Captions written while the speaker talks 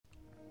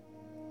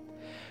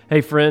Hey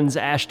friends,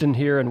 Ashton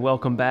here, and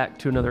welcome back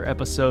to another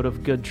episode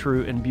of Good,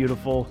 True, and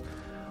Beautiful.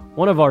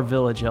 One of our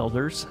village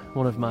elders,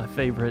 one of my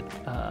favorite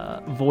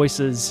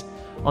voices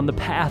on the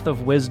path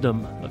of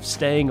wisdom, of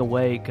staying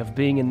awake, of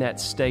being in that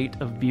state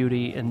of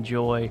beauty and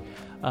joy,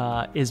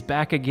 is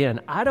back again.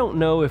 I don't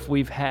know if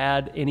we've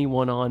had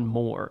anyone on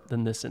more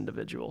than this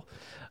individual.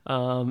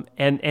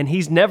 And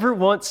he's never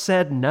once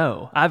said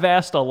no. I've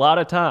asked a lot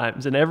of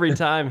times, and every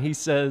time he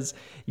says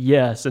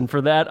yes. And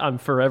for that, I'm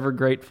forever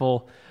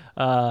grateful.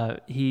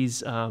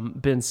 He's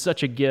been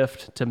such a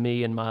gift to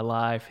me in my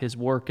life. His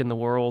work in the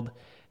world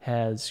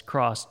has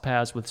crossed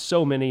paths with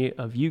so many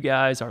of you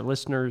guys, our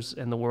listeners,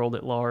 and the world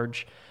at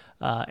large.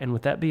 And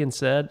with that being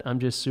said, I'm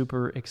just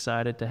super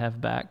excited to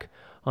have back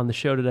on the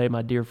show today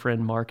my dear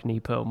friend Mark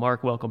Nepo.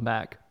 Mark, welcome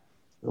back.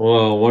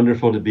 Well,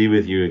 wonderful to be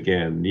with you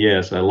again.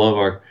 Yes, I love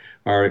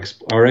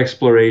our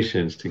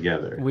explorations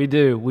together. We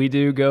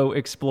do go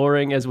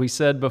exploring, as we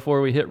said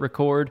before we hit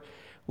record.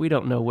 We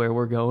don't know where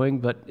we're going,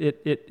 but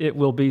it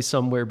will be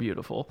somewhere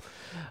beautiful.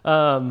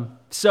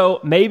 So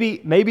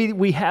maybe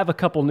we have a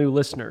couple new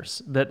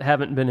listeners that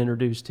haven't been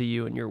introduced to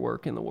you and your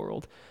work in the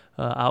world.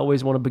 I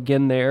always want to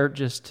begin there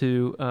just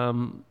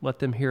to let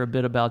them hear a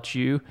bit about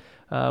you.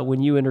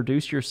 When you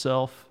introduce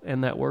yourself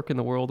and that work in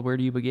the world, where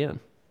do you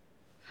begin?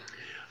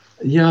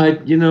 Yeah,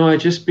 I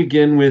just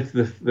begin with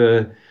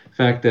the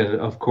fact that,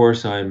 of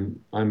course,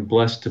 I'm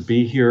blessed to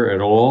be here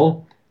at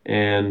all,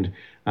 and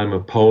I'm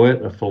a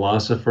poet, a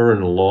philosopher,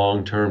 and a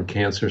long-term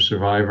cancer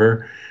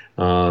survivor,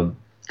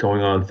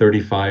 going on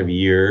 35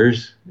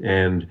 years,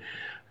 and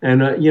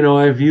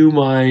I view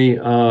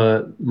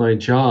my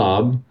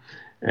job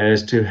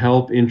as to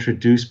help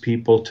introduce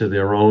people to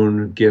their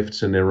own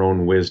gifts and their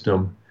own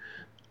wisdom,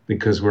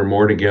 because we're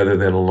more together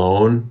than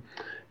alone.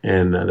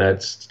 And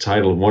that's the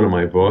title of one of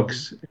my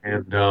books.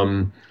 And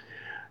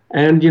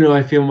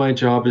I feel my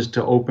job is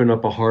to open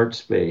up a heart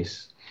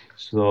space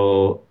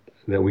so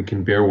that we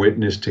can bear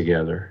witness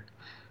together.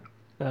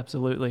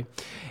 Absolutely.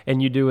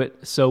 And you do it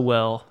so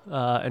well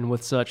and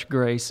with such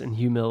grace and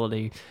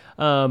humility.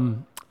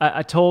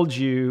 I told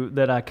you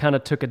that I kind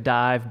of took a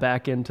dive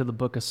back into the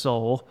Book of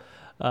Soul,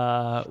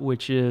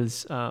 which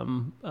is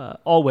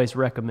always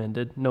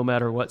recommended, no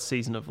matter what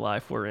season of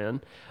life we're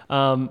in.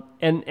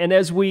 And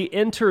as we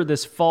enter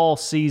this fall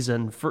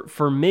season,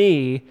 for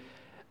me,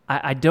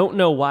 I don't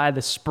know why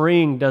the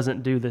spring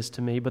doesn't do this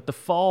to me, but the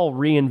fall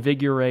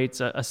reinvigorates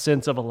a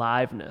sense of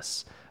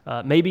aliveness,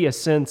 maybe a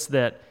sense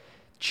that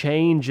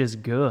change is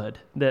good,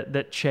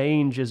 that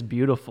change is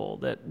beautiful,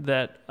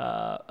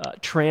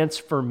 that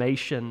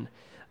transformation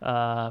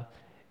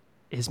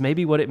is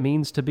maybe what it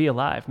means to be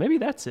alive. Maybe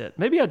that's it.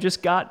 Maybe I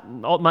just got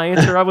my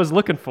answer I was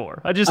looking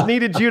for. I just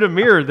needed you to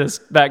mirror this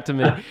back to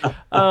me.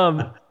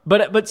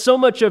 But so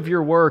much of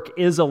your work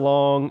is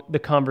along the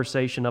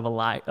conversation of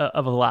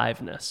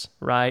aliveness,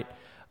 right?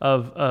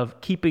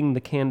 Of keeping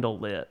the candle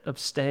lit, of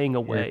staying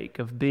awake,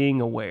 of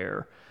being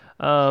aware.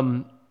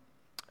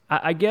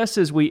 I guess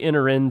as we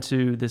enter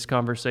into this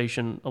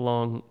conversation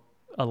along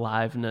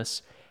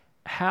aliveness,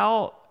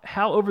 how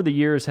over the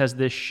years has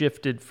this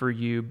shifted for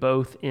you,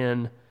 both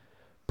in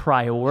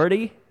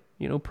priority,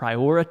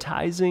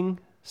 prioritizing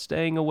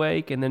staying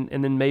awake, and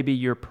then maybe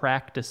your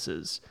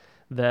practices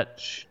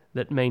that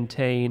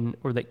maintain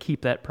or that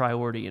keep that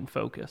priority in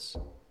focus?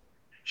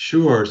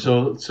 Sure.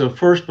 So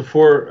first,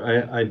 before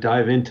I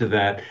dive into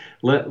that,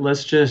 let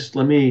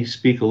me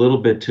speak a little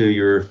bit to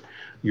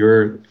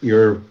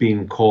your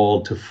being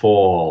called to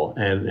fall,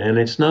 and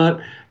it's not,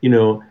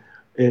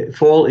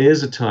 fall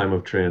is a time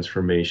of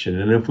transformation,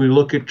 and if we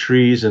look at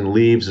trees and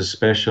leaves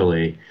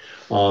especially,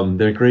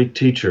 they're great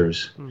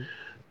teachers,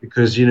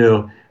 because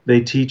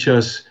they teach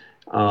us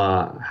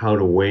how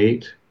to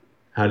wait,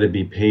 how to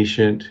be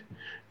patient.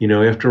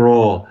 After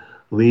all,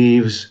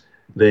 leaves,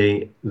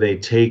 they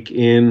take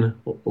in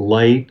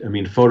light. I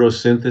mean,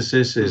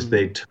 photosynthesis is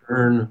they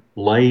turn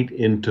light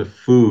into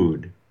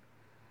food.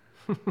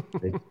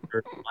 They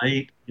turn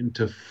light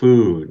into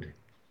food.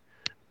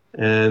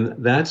 And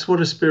that's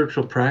what a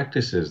spiritual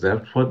practice is.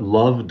 That's what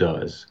love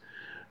does.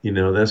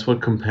 That's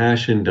what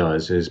compassion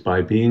does, is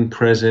by being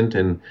present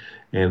and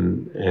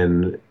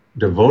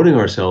devoting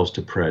ourselves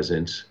to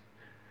presence.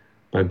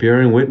 By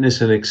bearing witness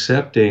and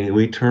accepting,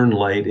 we turn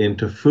light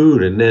into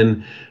food. And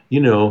then,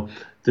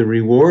 the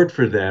reward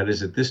for that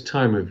is at this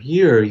time of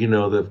year,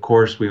 of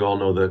course, we all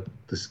know that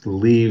the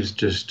leaves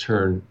just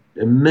turn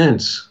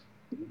immense.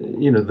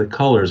 The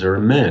colors are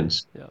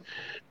immense. Yeah.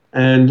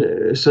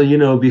 And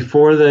so,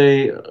 before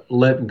they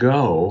let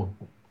go,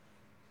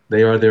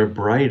 they are their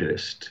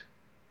brightest.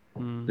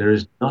 There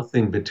is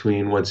nothing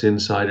between what's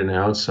inside and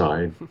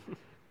outside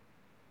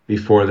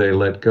before they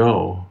let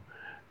go.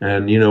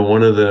 And,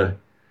 one of the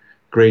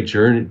great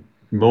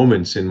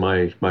moments in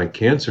my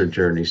cancer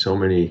journey so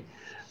many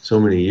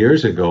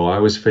years ago, I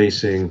was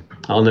facing,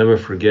 I'll never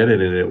forget it,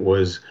 and it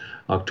was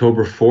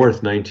October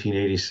 4th,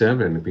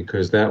 1987,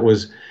 because that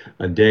was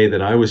a day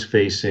that I was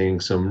facing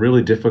some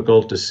really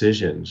difficult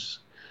decisions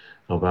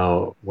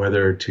about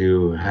whether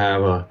to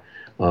have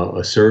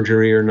a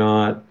surgery or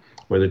not,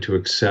 whether to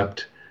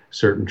accept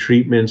certain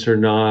treatments or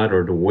not,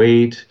 or to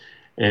wait.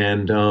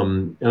 And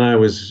I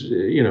was,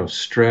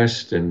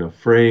 stressed and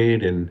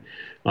afraid, and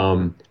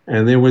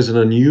there was an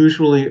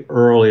unusually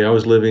early. I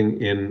was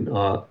living in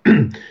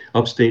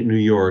upstate New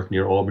York,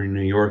 near Albany,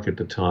 New York at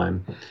the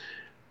time,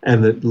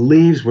 and the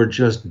leaves were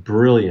just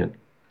brilliant.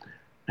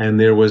 And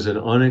there was an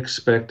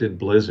unexpected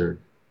blizzard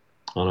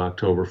on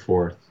October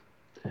 4th,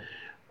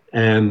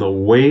 and the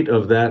weight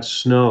of that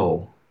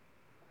snow,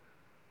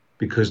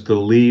 because the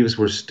leaves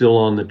were still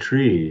on the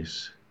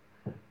trees,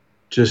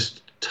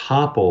 just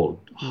toppled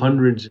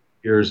hundreds of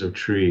years of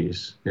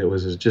trees. It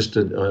was just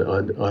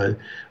a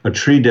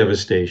tree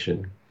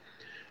devastation.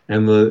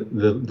 And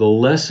the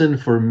lesson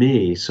for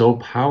me, so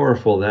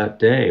powerful that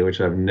day,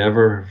 which I've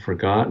never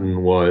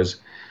forgotten,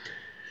 was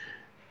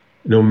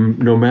no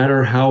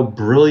matter how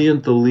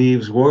brilliant the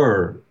leaves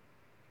were,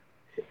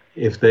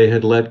 if they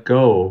had let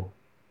go,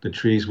 the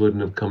trees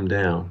wouldn't have come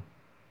down.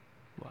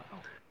 Wow.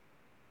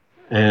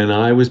 And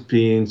I was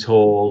being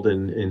told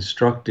and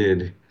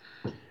instructed,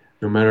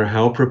 no matter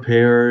how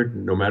prepared,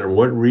 no matter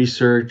what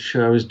research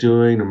I was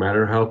doing, no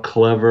matter how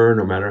clever,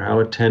 no matter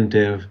how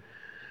attentive,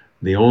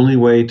 the only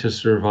way to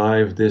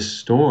survive this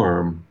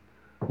storm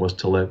was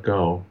to let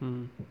go,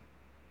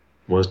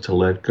 was to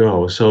let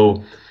go.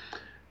 So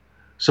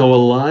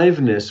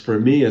aliveness for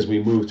me as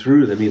we move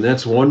through, I mean,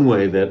 that's one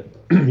way that,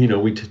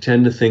 we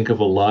tend to think of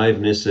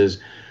aliveness as,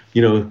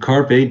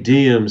 carpe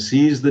diem,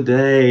 seize the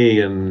day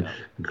and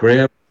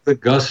grab the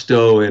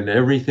gusto and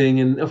everything.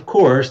 And of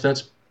course,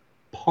 that's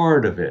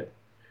part of it.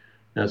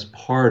 That's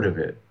part of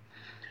it.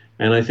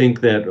 And I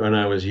think that when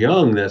I was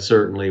young, that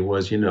certainly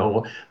was,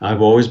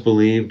 I've always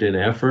believed in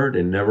effort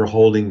and never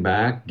holding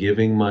back,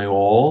 giving my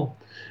all,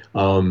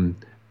 um,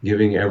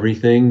 giving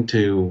everything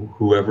to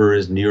whoever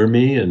is near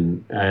me,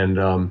 and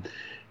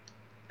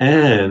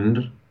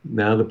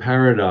now the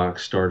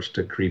paradox starts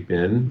to creep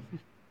in,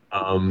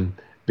 um,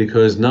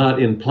 because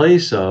not in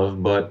place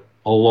of, but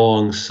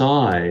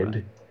alongside,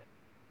 Right.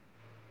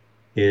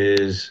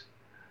 is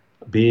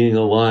being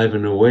alive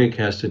and awake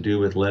has to do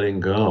with letting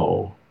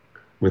go,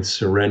 with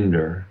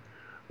surrender,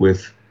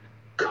 with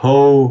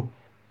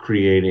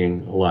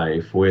co-creating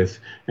life,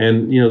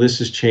 and this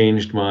has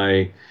changed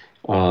my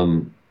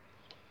um,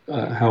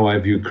 how I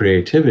view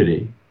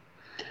creativity.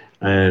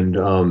 And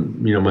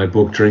my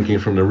book, Drinking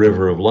from the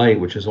River of Light,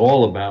 which is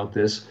all about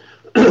this,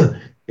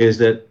 is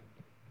that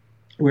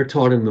we're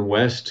taught in the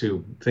West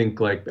to think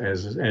like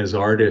as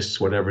artists,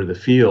 whatever the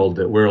field,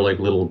 that we're like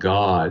little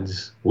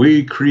gods.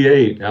 We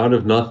create out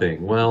of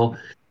nothing. Well,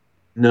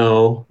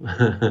 no,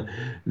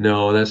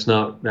 no, that's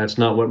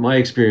not what my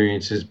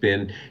experience has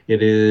been.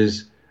 It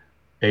is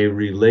a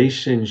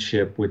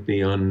relationship with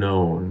the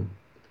unknown.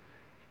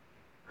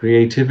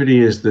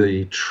 Creativity is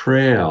the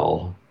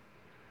trail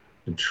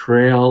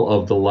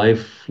of the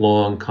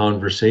lifelong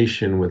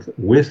conversation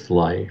with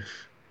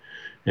life.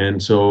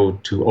 And so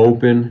to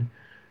open,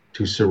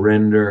 to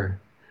surrender,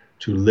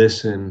 to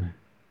listen,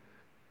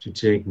 to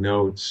take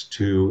notes,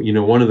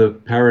 one of the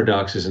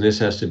paradoxes, and this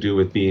has to do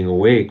with being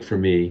awake for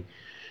me,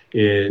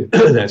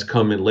 that's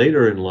come in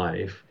later in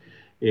life,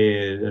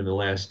 in the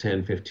last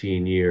 10,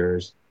 15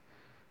 years.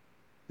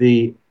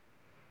 The,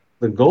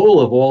 the goal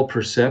of all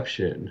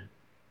perception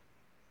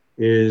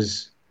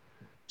is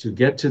to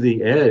get to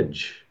the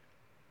edge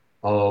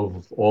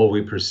of all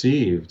we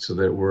perceive so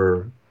that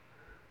we're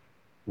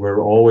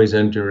always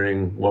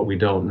entering what we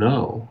don't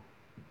know.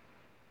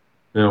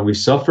 Now, we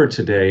suffer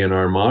today in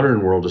our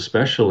modern world,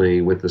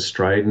 especially with the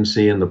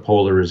stridency and the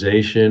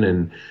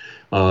polarization,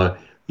 uh,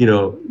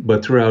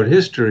 but throughout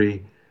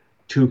history,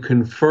 to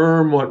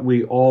confirm what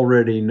we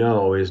already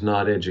know is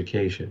not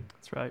education.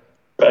 That's right.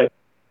 Right.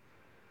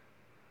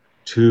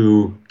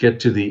 To get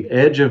to the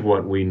edge of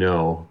what we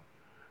know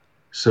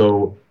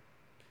so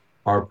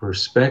our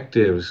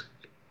perspectives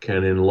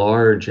can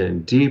enlarge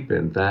and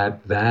deepen,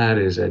 that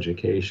is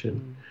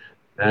education.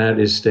 That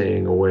is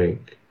staying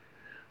awake.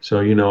 So,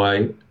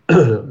 I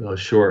a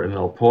short, and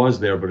I'll pause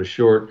there, but a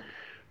short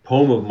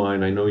poem of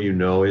mine I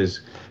know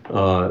is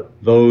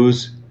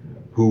those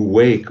who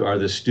wake are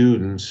the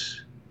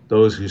students,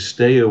 those who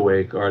stay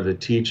awake are the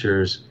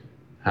teachers,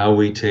 how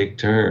we take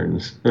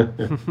turns.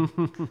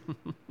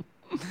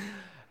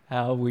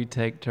 How we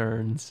take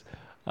turns.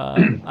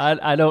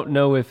 I don't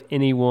know if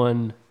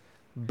anyone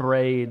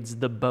braids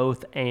the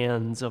both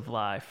ands of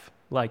life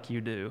like you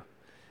do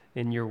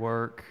in your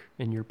work,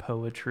 in your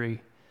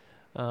poetry.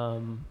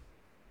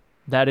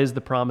 That is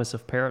the promise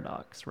of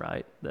paradox,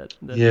 right?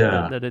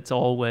 Yeah. That it's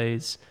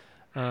always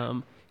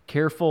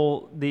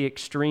careful the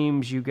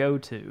extremes you go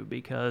to,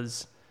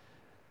 because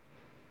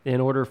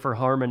in order for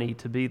harmony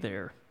to be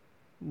there,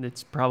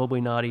 it's probably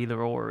not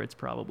either or, it's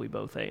probably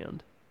both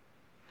and.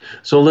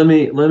 So let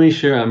me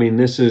share. I mean,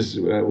 this is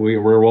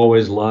we're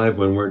always live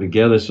when we're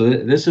together. So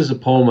this is a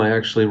poem I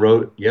actually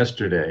wrote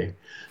yesterday,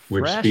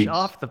 which Fresh speaks.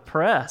 off the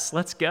press.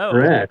 Let's go.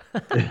 Correct.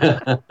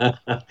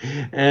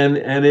 And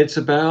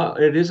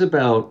it is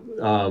about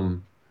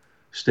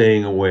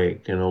staying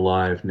awake and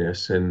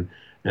aliveness and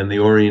the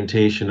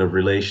orientation of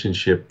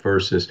relationship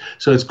versus.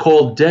 So it's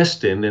called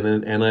Destined,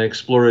 and I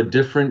explore a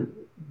different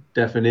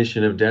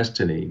definition of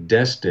destiny,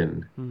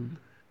 destined. Hmm.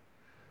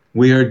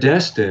 We are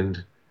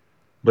destined,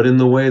 but in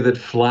the way that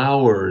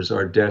flowers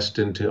are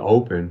destined to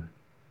open,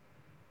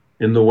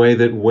 in the way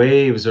that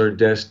waves are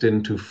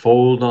destined to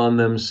fold on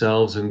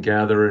themselves and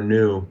gather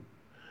anew.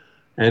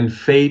 And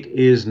fate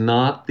is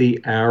not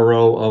the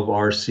arrow of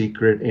our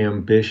secret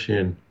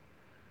ambition,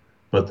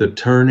 but the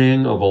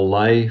turning of a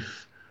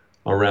life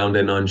around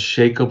an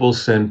unshakable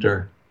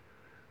center,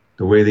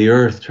 the way the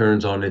earth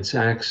turns on its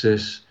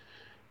axis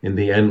in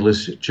the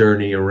endless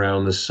journey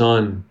around the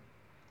sun.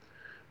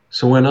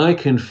 So when I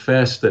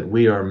confess that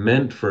we are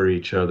meant for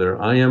each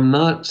other, I am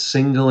not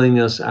singling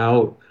us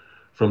out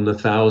from the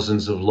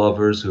thousands of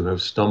lovers who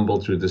have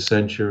stumbled through the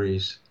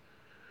centuries,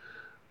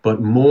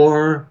 but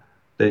more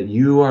that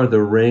you are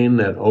the rain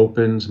that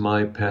opens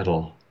my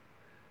petal.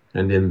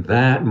 And in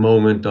that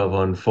moment of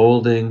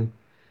unfolding,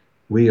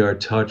 we are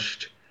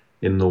touched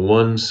in the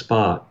one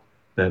spot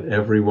that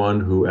everyone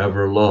who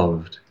ever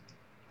loved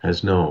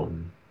has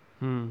known.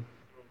 Hmm.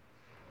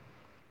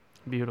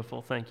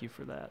 Beautiful. Thank you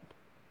for that.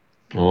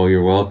 Oh,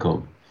 you're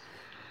welcome.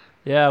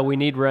 Yeah, we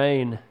need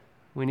rain.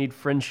 We need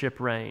friendship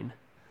rain.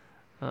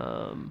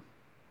 Um,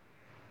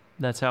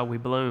 that's how we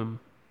bloom.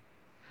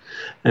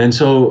 And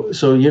so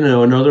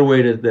another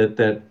way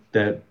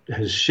that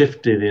has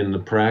shifted in the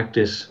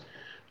practice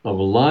of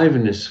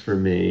aliveness for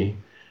me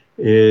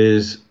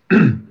is,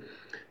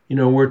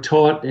 we're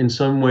taught in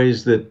some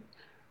ways that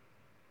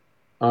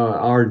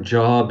our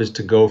job is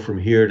to go from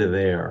here to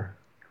there,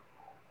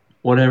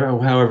 whatever,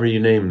 however you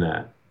name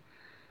that,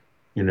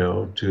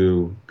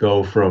 to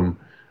go from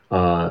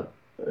uh,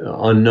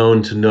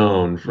 unknown to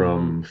known, Mm-hmm.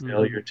 from Mm-hmm.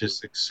 failure to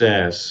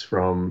success,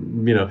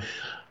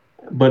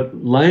 but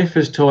life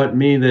has taught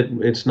me that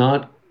it's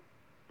not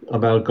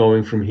about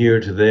going from here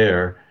to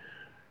there.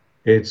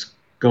 It's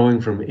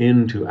going from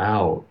in to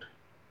out.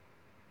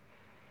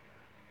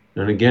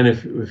 And again,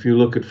 if you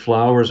look at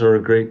flowers are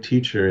a great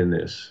teacher in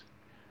this,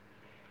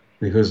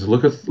 because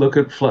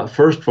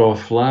first of all,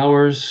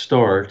 flowers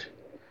start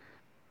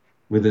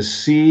with a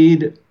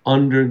seed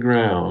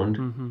underground,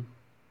 Mm-hmm.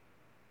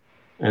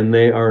 and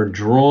they are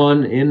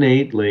drawn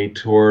innately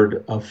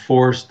toward a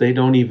force they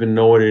don't even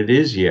know what it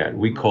is yet.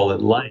 We Right. call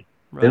it light.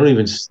 They don't Right.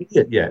 even see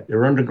it yet.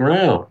 They're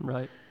underground.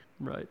 Right.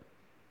 Right.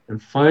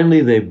 And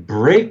finally, they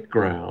break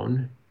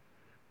ground,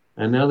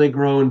 and now they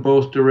grow in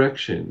both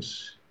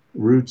directions,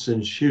 roots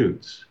and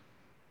shoots.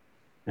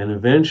 And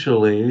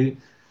eventually,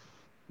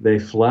 they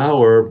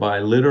flower by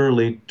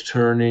literally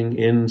turning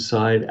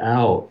inside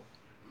out,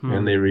 and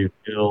Hmm. they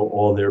reveal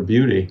all their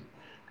beauty.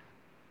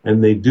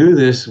 And they do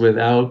this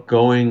without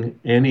going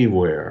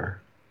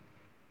anywhere,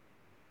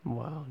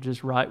 Wow.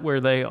 Just right where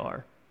they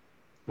are.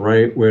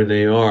 right where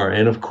they are.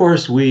 And of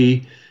course,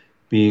 we,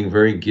 being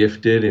very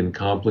gifted and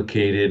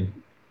complicated,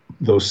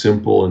 though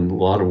simple in a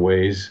lot of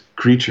ways,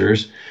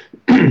 creatures,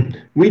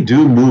 we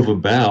do move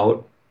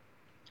about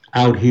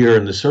out here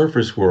in the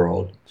surface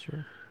world.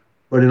 Sure.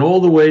 But in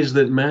all the ways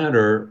that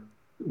matter,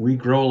 we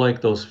grow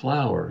like those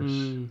flowers.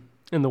 Mm.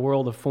 In the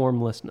world of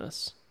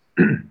formlessness.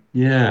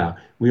 Yeah,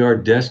 we are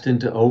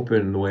destined to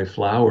open the way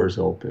flowers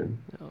open.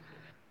 Yeah.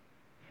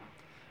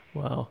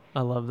 Wow.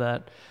 I love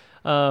that.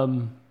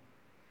 Um,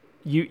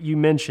 you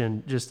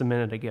mentioned just a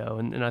minute ago,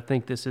 and I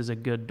think this is a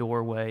good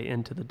doorway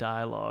into the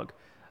dialogue.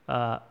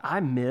 I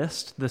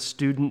missed the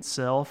student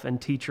self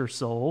and teacher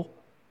soul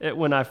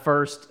when I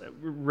first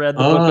read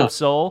the Book Ah, of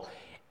Soul,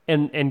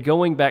 and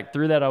going back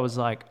through that, I was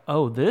like,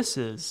 oh, this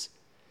is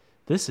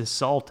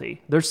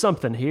salty. There's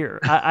something here.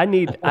 I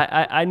need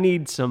I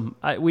need some.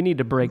 We need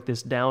to break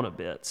this down a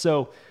bit.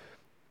 So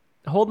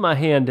hold my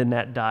hand in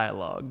that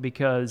dialogue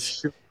because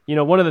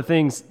sure. one of the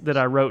things that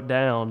I wrote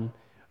down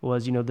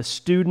was the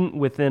student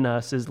within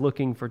us is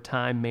looking for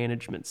time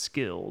management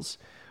skills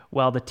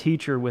while the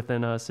teacher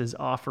within us is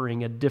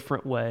offering a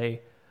different way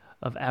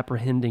of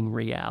apprehending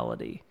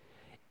reality.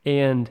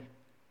 And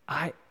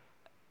I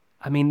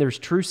I mean there's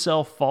true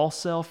self, false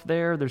self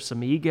there. There's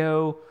some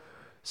ego,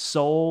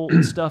 soul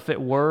stuff at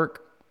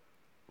work.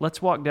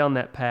 Let's walk down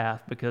that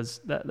path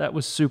because that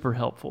was super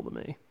helpful to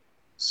me.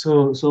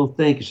 So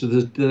thank you. So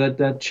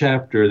that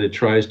chapter that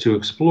tries to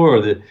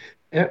explore that,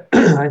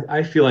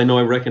 I feel I know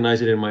I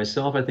recognize it in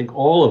myself. I think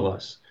all of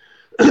us,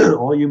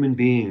 all human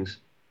beings,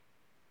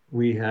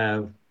 we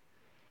have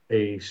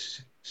a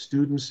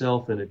student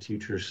self and a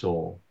teacher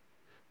soul,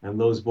 and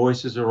those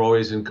voices are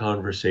always in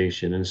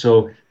conversation. And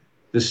so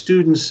the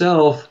student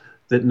self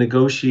that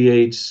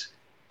negotiates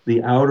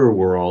the outer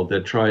world,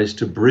 that tries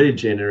to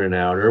bridge inner and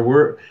outer,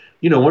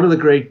 one of the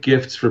great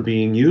gifts for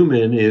being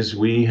human is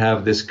we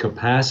have this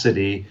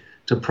capacity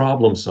to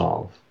problem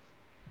solve.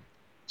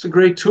 It's a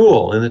great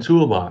tool in the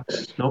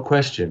toolbox, no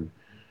question.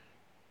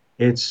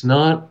 It's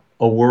not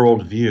a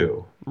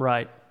worldview.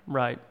 Right,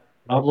 right,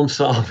 Problem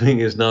solving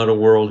is not a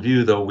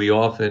worldview, though we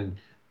often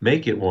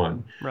make it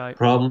one. right.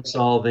 Problem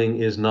solving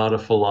is not a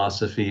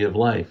philosophy of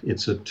life,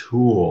 it's a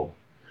tool.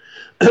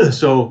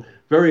 So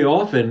very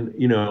often,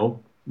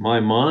 my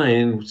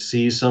mind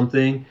sees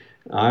something,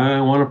 I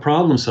want to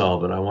problem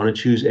solve it. I want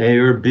to choose A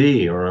or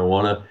B, or I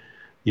want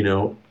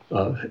to,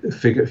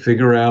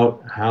 figure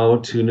out how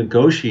to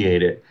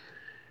negotiate it.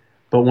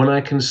 But when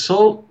I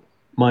consult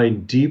my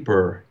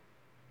deeper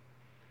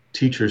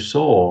teacher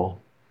soul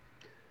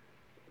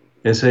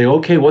and say,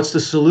 okay, what's the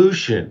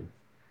solution?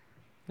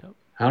 Yep.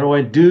 How do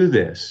I do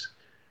this?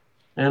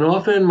 And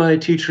often my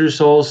teacher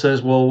soul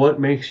says, well, what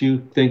makes you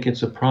think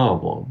it's a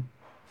problem?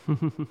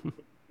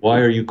 Why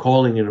are you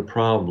calling it a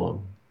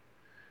problem?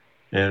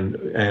 And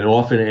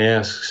often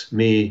asks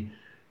me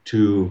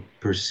to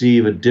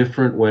perceive a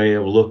different way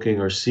of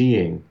looking or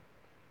seeing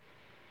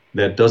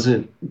that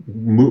doesn't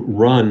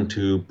run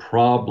to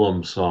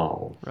problem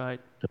solve. Right.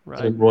 Right.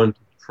 Doesn't run to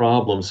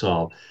problem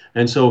solve.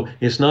 And so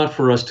it's not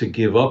for us to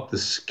give up the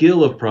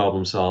skill of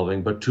problem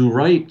solving, but to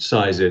right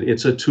size it.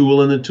 It's a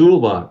tool in the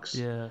toolbox.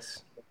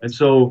 Yes. And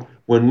so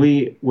when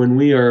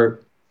we are,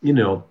 you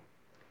know,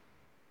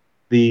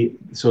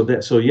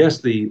 so yes,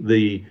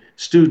 the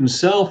student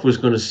self was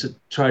going to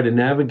try to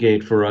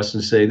navigate for us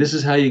and say, this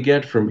is how you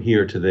get from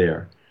here to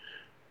there.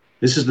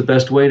 This is the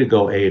best way to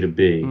go A to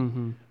B.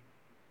 Mm-hmm.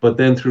 But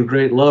then through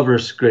great love or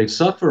great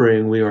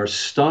suffering, we are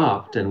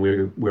stopped and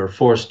we're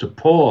forced to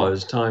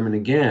pause time and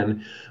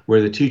again,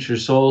 where the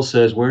teacher's soul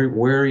says, where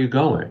are you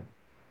going?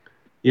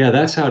 Yeah,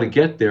 that's how to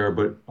get there,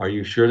 but are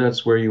you sure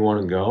that's where you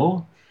want to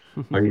go?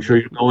 Are you sure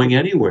you're going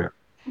anywhere?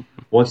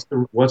 What's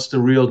the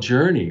real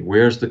journey?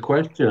 Where's the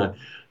question?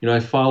 I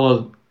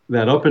follow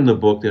that up in the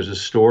book. There's a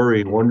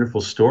story,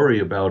 wonderful story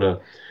about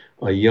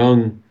a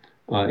young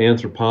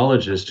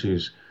anthropologist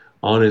who's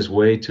on his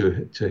way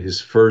to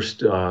his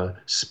first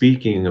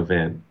speaking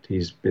event.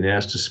 He's been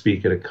asked to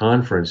speak at a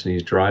conference, and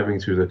he's driving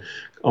through the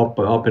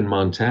up in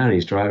Montana.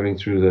 He's driving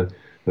through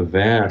the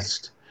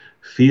vast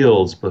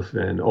fields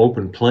and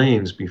open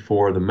plains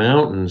before the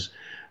mountains,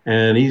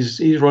 and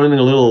he's running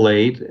a little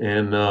late,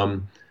 and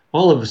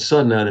all of a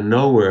sudden, out of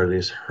nowhere,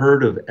 this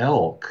herd of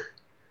elk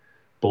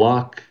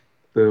block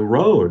the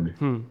road,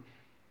 Hmm.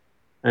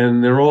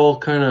 and they're all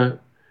kind of,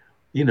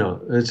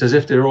 it's as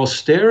if they're all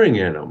staring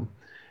at him.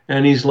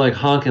 And he's like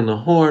honking the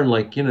horn,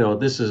 like,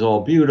 this is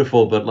all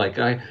beautiful, but like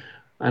I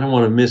don't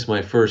want to miss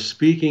my first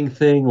speaking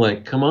thing.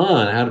 Like, come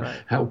on,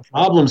 Right. how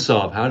problem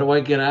solve? How do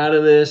I get out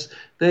of this?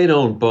 They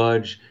don't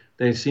budge.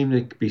 They seem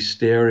to be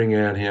staring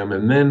at him,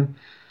 and then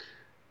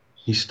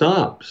he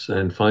stops,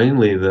 and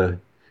finally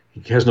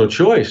he has no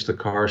choice. The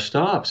car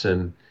stops,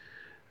 and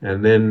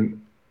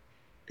then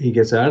he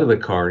gets out of the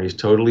car, and he's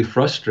totally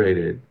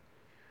frustrated.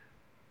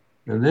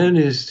 And then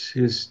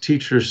his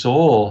teacher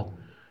soul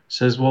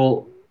says,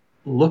 "Well,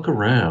 look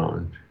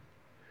around."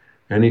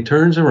 And he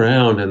turns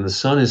around, and the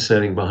sun is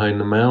setting behind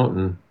the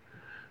mountain,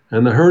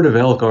 and the herd of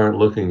elk aren't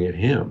looking at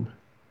him.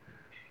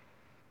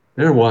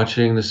 They're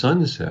watching the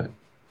sunset.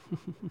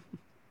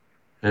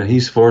 And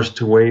he's forced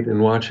to wait and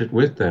watch it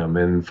with them.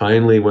 And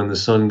finally, when the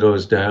sun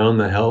goes down,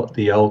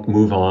 the elk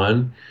move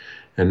on,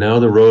 and now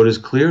the road is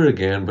clear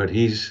again, but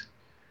he's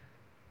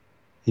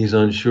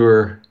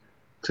unsure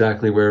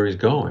exactly where he's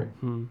going.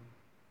 Hmm.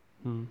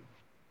 Hmm.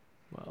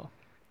 Wow.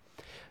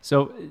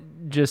 So,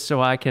 just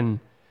so I can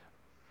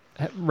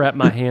wrap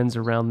my hands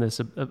around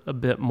this a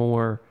bit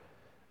more,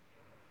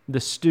 the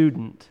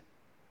student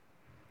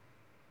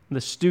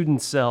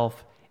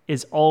self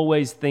is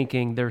always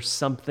thinking there's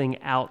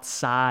something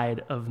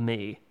outside of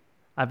me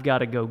I've got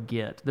to go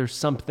get. There's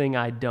something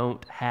I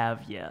don't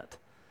have yet.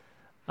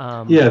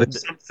 Yeah,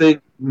 there's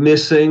something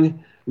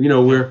missing.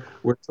 We're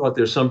taught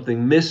there's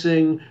something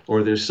missing,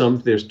 or there's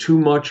too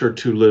much or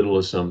too little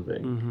of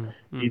something. Mm-hmm,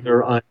 mm-hmm.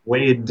 Either I'm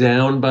weighed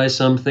down by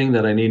something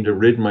that I need to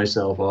rid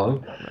myself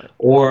of, Right.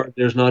 or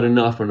there's not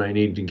enough and I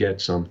need to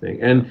get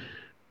something. And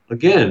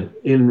again,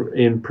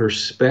 in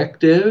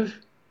perspective,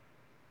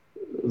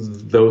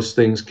 those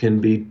things can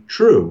be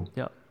true.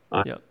 Yep.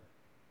 I, Yep.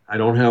 I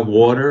don't have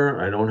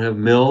water, I don't have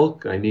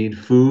milk, I need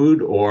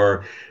food,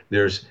 or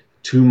there's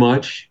too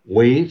much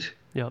weight,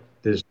 Yep.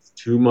 there's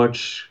too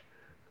much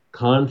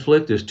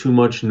conflict, there's too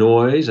much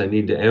noise, I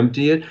need to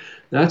empty it.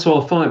 That's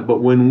all fine.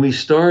 But when we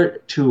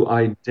start to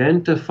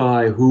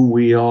identify who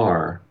we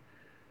are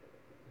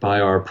by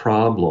our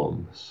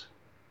problems,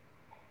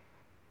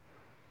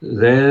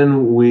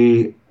 then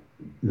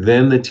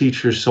the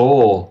teacher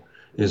soul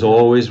is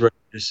always ready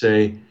to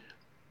say,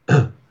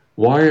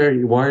 why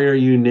are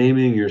you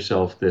naming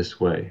yourself this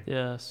way?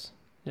 Yes.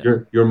 Yeah.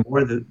 You're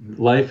more than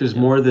life is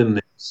Yeah. more than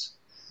this.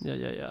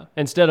 Yeah.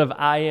 Instead of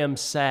I am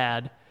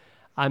sad,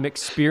 I'm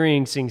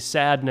experiencing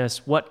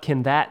sadness. What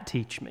can that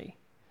teach me?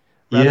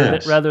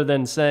 Yes. Rather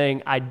than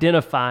saying,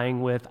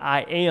 identifying with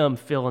I am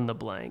fill in the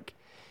blank.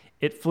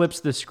 It flips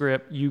the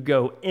script. You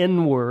go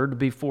inward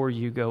before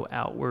you go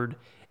outward.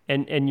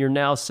 And you're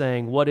now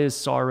saying, what is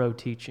sorrow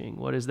teaching?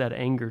 What is that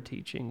anger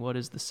teaching? What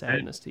is the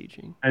sadness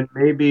teaching? And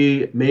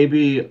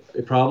maybe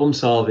problem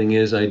solving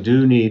is I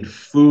do need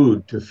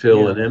food to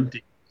fill Yeah. an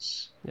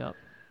emptiness.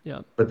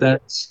 Yeah. But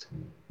that's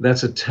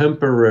a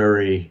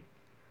temporary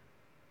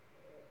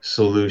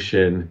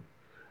solution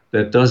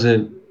that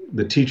doesn't,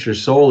 the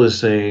teacher's soul is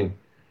saying,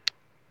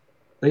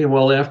 hey,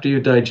 well, after you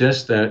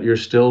digest that, you're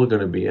still going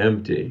to be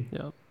empty.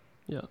 Yeah.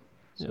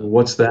 So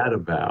what's that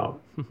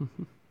about?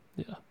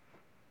 Yeah.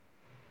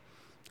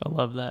 I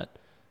love that.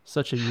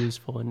 Such a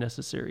useful and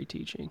necessary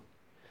teaching.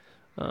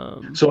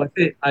 So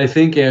I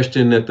think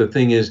Ashton, that the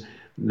thing is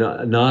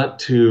not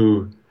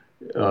to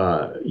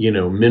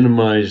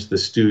minimize the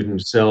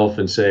student self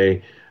and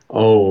say,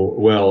 oh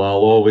well, I'll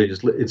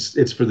always.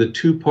 It's for the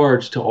two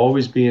parts to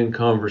always be in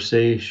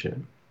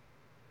conversation,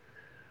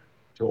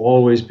 to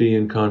always be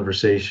in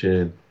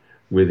conversation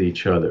with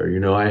each other.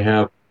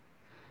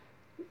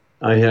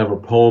 I have a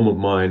poem of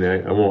mine.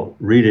 I won't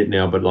read it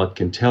now, but I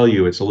can tell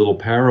you it's a little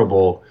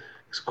parable.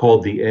 It's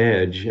called The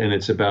Edge, and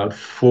it's about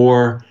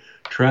four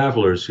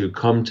travelers who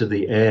come to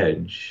the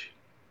edge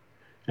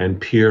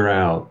and peer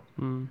out.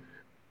 Mm.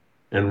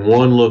 And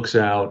one looks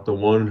out, the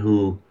one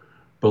who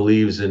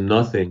believes in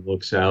nothing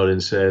looks out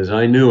and says,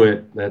 I knew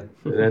it.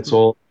 That's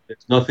all.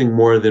 It's nothing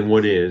more than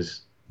what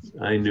is.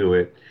 I knew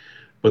it.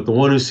 But the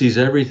one who sees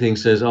everything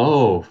says,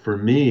 oh, for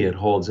me, it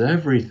holds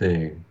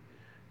everything.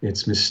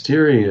 It's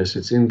mysterious.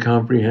 It's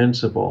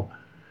incomprehensible.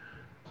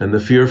 And the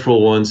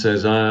fearful one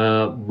says,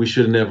 we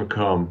should have never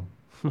come.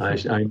 I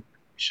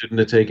shouldn't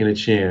have taken a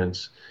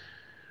chance.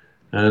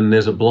 And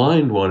there's a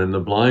blind one, and the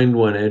blind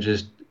one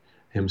edges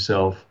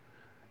himself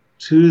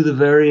to the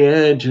very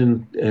edge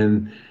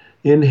and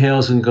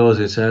inhales and goes,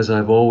 it's as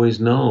I've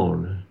always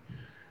known.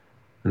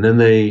 And then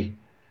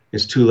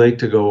it's too late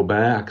to go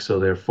back, so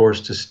they're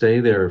forced to stay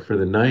there for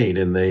the night,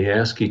 and they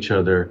ask each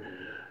other,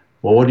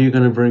 well, what are you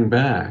going to bring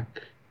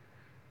back?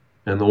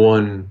 And the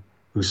one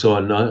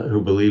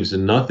who believes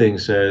in nothing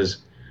says,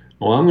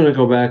 well, I'm going to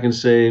go back and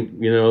say,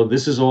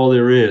 this is all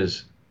there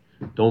is.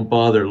 Don't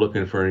bother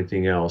looking for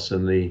anything else.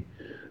 And the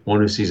one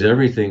who sees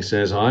everything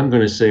says, I'm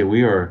going to say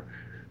we're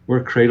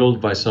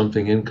cradled by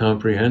something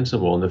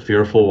incomprehensible. And the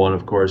fearful one,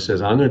 of course,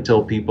 says, I'm going to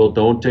tell people,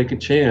 don't take a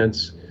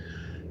chance.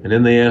 And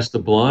then they ask the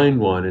blind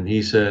one, and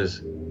he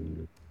says,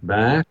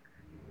 back?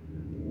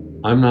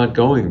 I'm not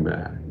going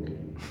back.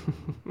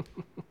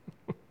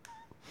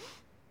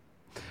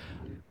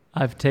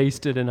 I've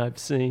tasted and I've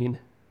seen.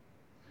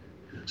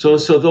 So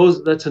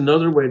that's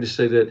another way to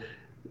say that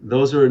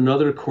those are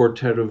another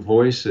quartet of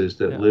voices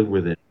that live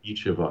within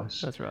each of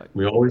us. That's right.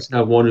 We always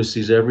have one who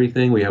sees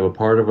everything. We have a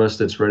part of us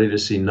that's ready to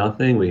see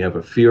nothing. We have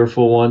a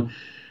fearful one.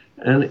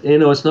 And,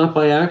 it's not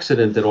by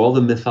accident that all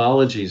the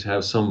mythologies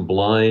have some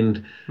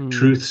blind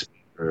truth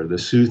speaker, the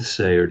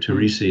soothsayer,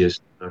 Tiresias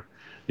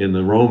in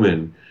the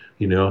Roman,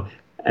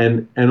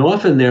 and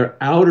often their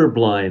outer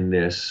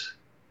blindness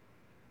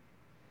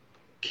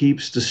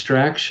keeps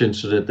distraction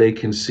so that they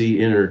can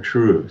see inner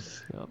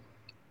truth. Yep.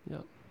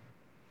 Yep.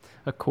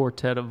 A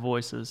quartet of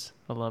voices.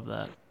 I love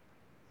that.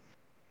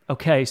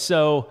 Okay,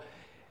 so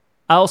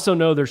I also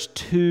know there's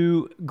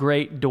two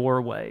great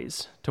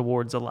doorways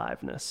towards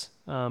aliveness.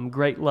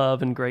 Great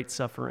love and great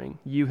suffering.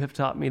 You have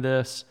taught me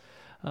this.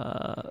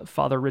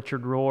 Father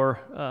Richard Rohr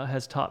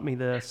has taught me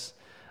this.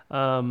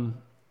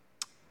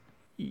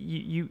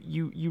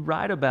 You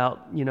write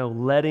about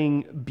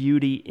letting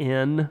beauty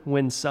in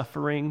when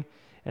suffering,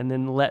 and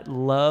then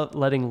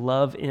letting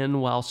love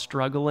in while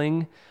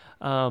struggling.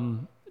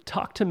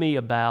 Talk to me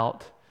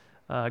about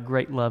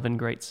great love and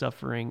great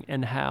suffering,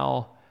 and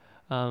how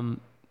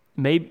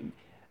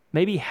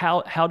maybe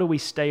how do we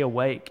stay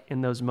awake in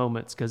those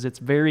moments? Because it's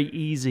very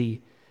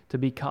easy to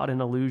be caught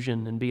in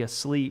illusion and be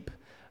asleep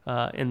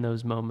in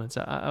those moments.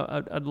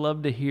 I'd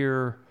love to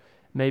hear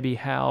maybe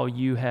how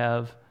you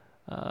have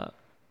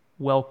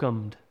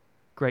welcomed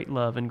great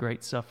love and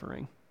great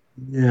suffering.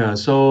 Yeah,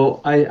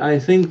 so I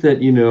think that,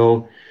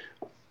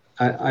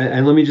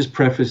 and let me just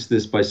preface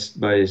this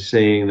by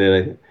saying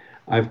that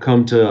I've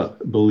come to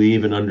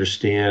believe and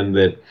understand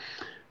that,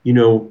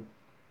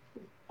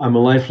 I'm a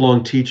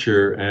lifelong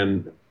teacher,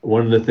 and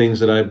one of the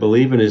things that I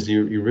believe in is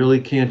you really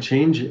can't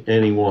change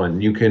anyone.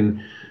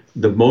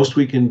 The most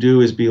we can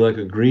do is be like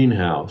a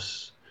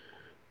greenhouse.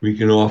 We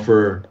can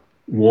offer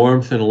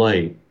warmth and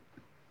light,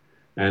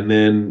 and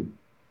then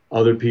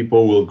other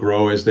people will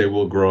grow as they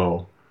will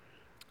grow.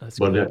 That's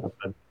But,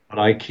 good. but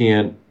I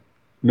can't,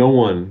 no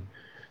one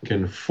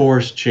can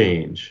force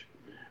change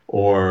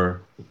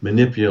or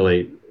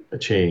manipulate a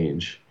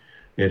change.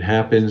 It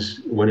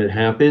happens when it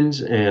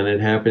happens, and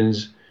it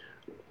happens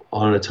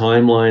on a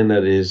timeline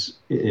that is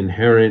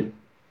inherent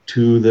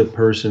to the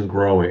person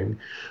growing.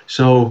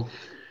 So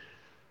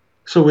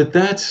with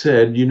that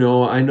said,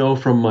 I know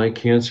from my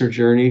cancer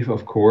journey,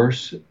 of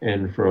course,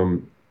 and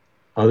from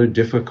other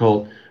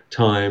difficult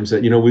times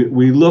that,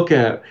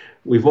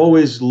 we've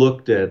always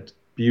looked at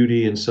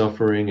beauty and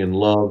suffering and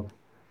love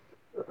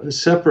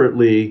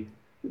separately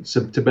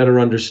to better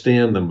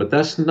understand them, but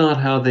that's not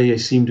how they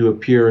seem to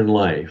appear in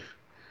life.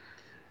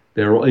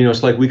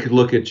 It's like we could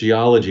look at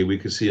geology. We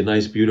could see a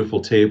nice,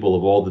 beautiful table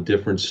of all the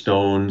different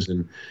stones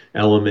and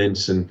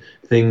elements and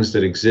things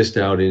that exist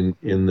out in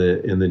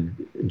the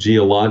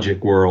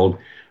geologic world.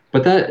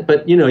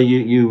 But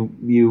you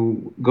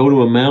go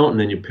to a mountain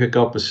and you pick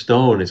up a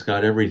stone. It's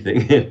got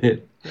everything in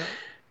it. Yep.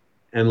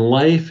 And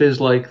life is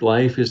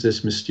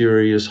this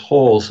mysterious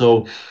whole.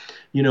 So,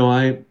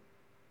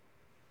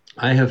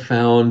 I have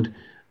found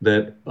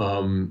that,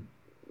 and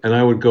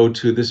I would go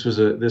to, this was,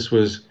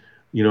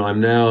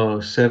 I'm now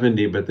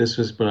 70, but this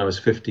was when I was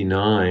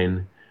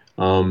 59.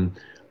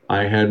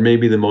 I had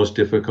maybe the most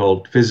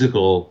difficult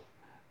physical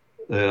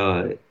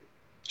uh,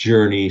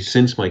 journey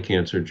since my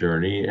cancer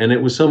journey, and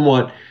it was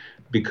somewhat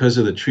because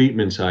of the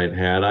treatments I'd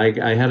had.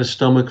 I had a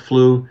stomach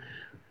flu,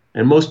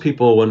 and most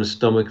people, when a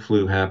stomach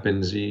flu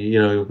happens,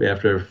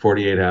 after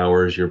 48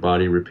 hours, your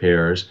body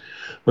repairs.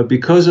 But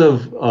because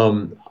of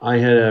I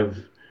have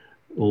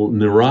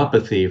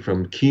neuropathy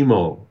from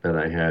chemo that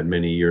I had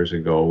many years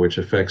ago, which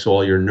affects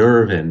all your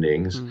nerve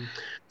endings. Mm.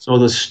 So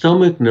the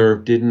stomach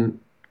nerve didn't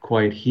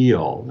quite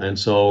heal. And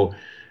so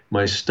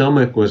my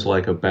stomach was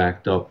like a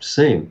backed up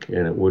sink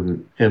and it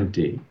wouldn't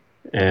empty.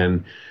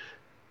 And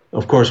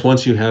of course,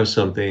 once you have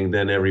something,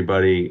 then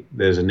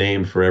there's a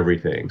name for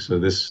everything. So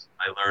this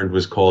I learned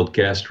was called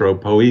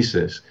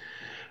gastropoiesis.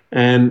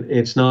 And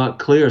it's not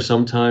clear.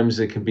 Sometimes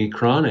it can be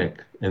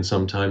chronic and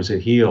sometimes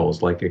it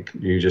heals.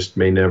 You just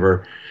may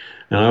never.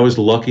 And I was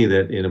lucky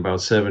that in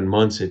about 7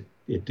 months it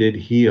did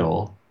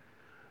heal.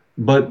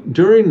 But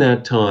during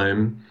that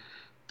time,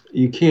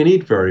 you can't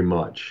eat very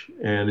much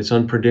and it's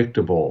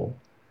unpredictable.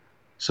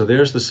 So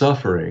there's the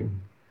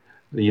suffering.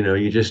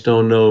 You just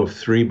don't know if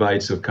 3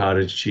 bites of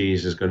cottage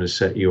cheese is going to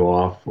set you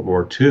off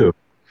or two.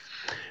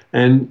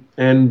 And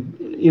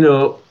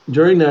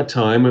during that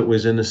time, it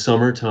was in the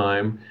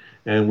summertime,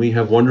 and we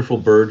have wonderful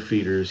bird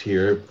feeders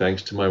here,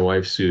 thanks to my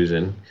wife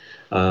Susan.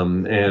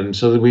 And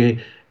so that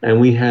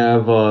we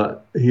have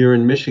here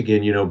in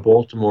Michigan,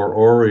 Baltimore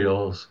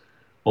Orioles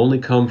only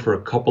come for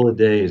a couple of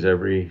days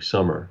every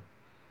summer.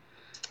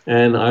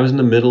 And I was in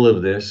the middle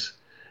of this,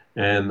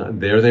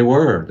 and there they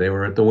were. They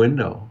were at the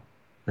window.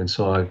 And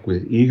so I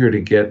was eager to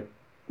get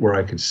where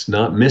I could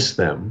not miss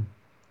them.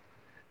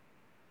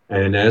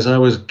 And as I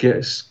was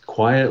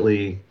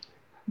quietly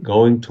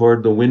going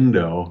toward the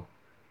window,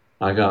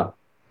 I got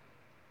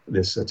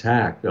this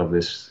attack of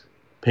this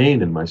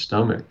pain in my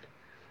stomach.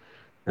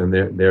 And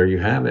there you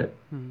have it.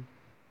 Mm.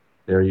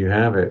 There you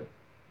have it.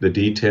 The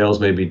details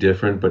may be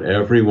different, but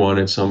everyone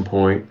at some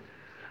point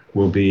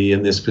will be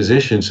in this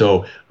position.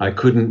 So I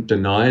couldn't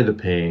deny the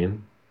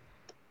pain,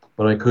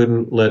 but I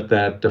couldn't let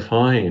that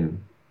define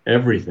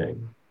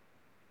everything.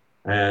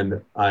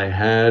 And I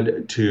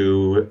had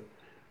to,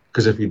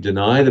 because if you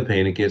deny the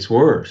pain, it gets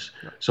worse.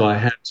 So I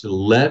had to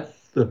let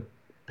the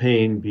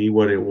pain be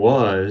what it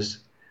was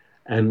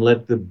and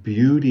let the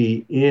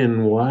beauty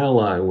in while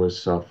I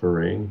was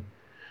suffering,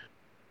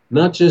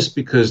 not just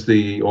because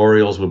the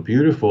Orioles were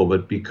beautiful,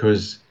 but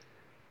because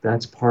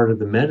that's part of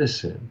the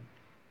medicine.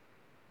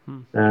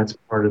 Hmm. That's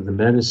part of the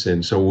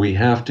medicine. So we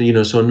have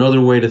to, so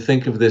another way to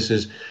think of this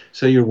is,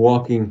 say you're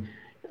walking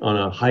on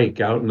a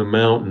hike out in the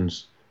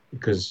mountains,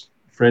 because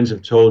friends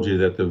have told you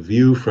that the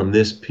view from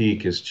this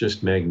peak is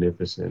just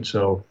magnificent.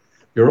 So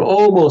you're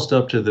almost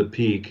up to the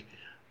peak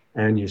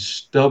and you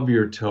stub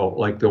your toe,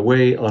 like the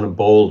way on a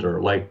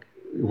boulder, like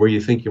where you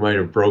think you might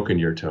have broken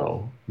your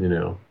toe.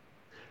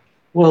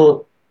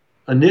 Well,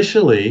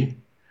 initially,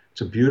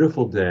 it's a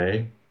beautiful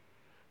day.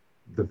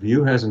 The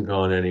view hasn't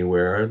gone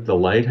anywhere. The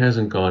light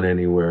hasn't gone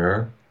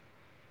anywhere.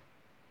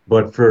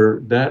 But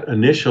for that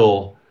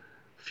initial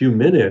few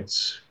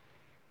minutes,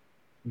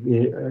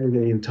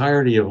 the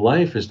entirety of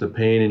life is the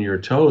pain in your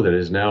toe that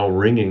is now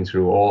ringing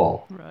through Right.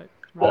 all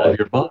Right. of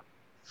your body.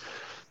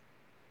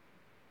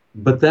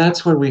 But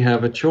that's when we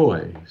have a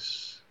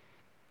choice,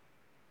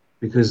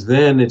 because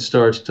then it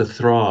starts to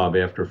throb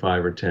after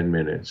 5 or 10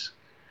 minutes.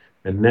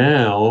 And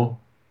now,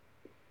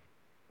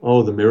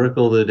 oh, the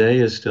miracle of the day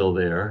is still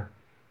there.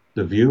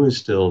 The view is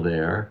still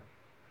there.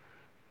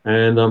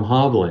 And I'm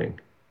hobbling,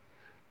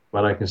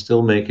 but I can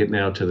still make it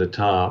now to the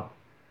top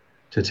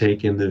to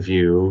take in the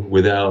view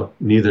without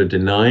neither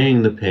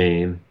denying the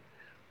pain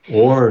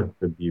or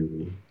the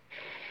beauty.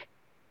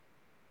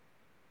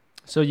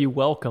 So you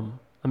welcome.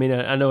 I mean,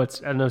 I know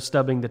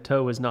stubbing the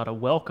toe is not a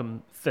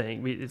welcome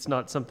thing. It's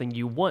not something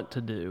you want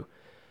to do.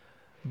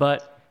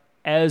 But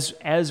as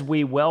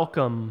we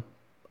welcome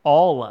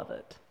all of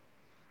it,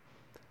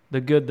 the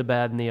good, the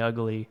bad, and the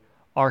ugly,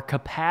 our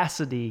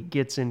capacity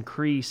gets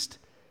increased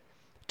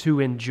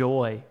to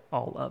enjoy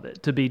all of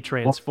it, to be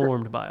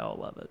transformed by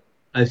all of it.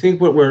 I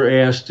think what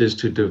we're asked is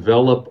to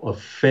develop a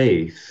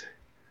faith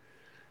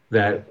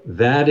that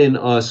in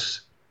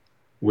us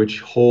which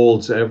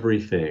holds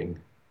everything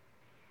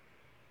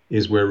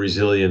is where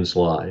resilience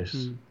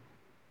lies.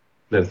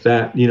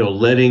 Mm.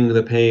 Letting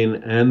the pain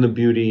and the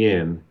beauty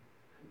in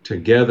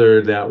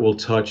together, that will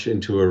touch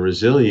into a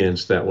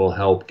resilience that will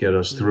help get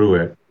us through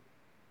it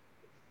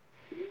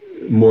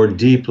more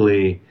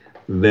deeply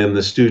than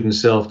the student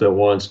self that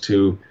wants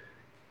to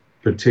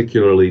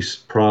particularly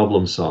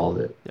problem solve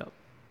it. Yep.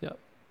 Yep.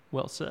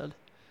 Well said.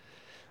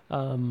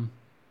 So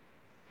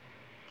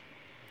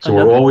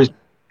we're Another. always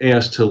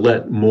asked to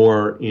let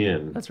more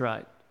in. That's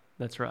right.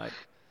 That's right.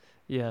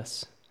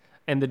 Yes.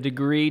 And the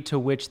degree to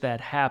which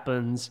that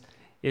happens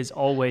is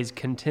always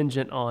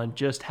contingent on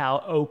just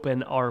how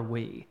open are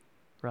we,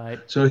 right?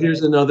 So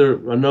here's another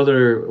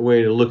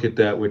way to look at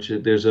that, which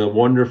there's a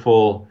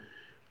wonderful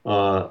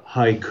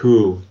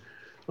haiku.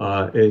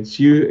 Or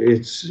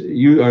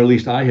at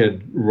least I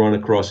had run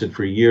across it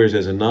for years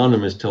as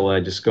anonymous till I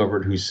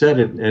discovered who said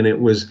it, and it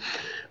was,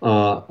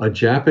 a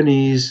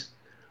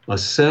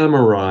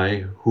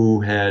samurai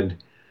who had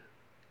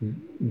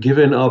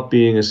given up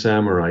being a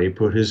samurai. He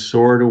put his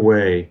sword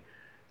away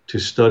to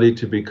study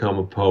to become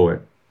a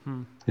poet.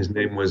 Hmm. His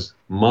name was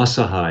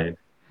Masahide.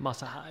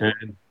 Masahide.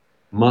 And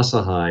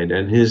Masahide.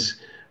 And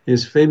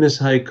his famous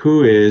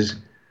haiku is,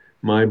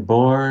 "My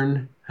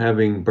barn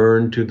having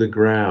burned to the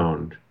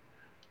ground,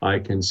 I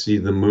can see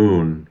the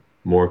moon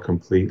more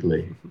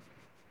completely."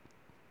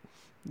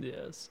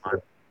 Yes. My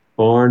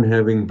barn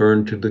having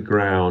burned to the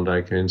ground,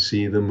 I can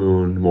see the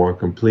moon more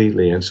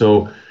completely. And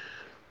so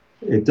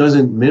it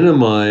doesn't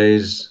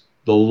minimize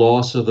the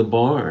loss of the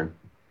barn,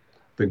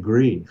 the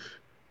grief,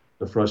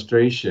 the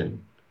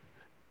frustration,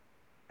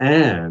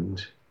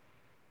 and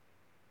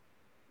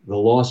the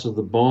loss of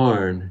the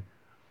barn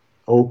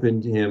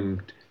opened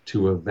him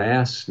to a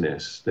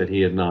vastness that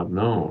he had not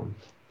known.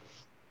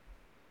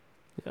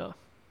 Yeah.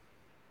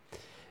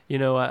 You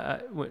know,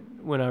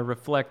 when I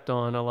reflect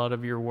on a lot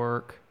of your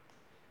work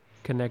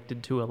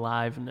connected to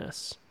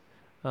aliveness,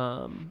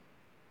 um,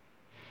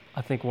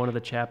 I think one of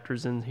the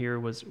chapters in here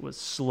was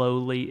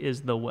slowly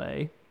is the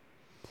way,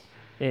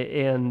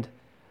 and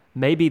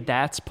maybe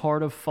that's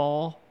part of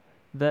fall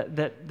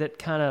that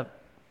kind of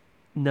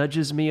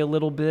nudges me a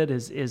little bit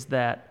is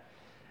that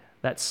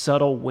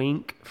subtle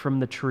wink from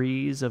the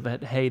trees of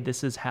that, hey,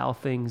 this is how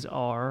things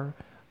are,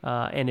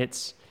 and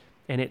it's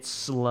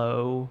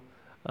slow.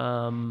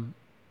 Um,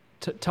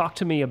 Talk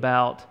to me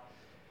about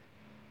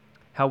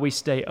how we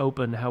stay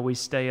open, how we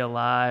stay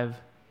alive,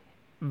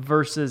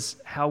 versus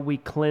how we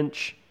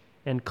clench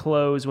and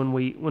close when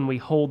we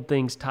hold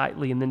things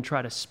tightly and then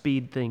try to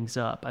speed things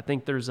up. I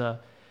think there's a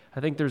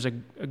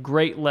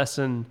great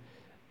lesson,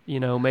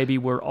 maybe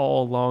we're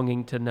all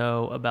longing to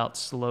know about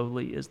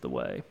slowly is the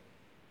way.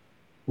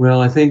 Well,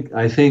 I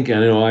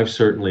know I've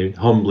certainly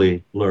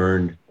humbly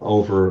learned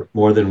over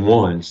more than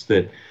once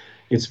that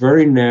it's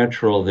very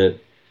natural that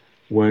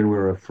when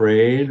we're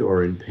afraid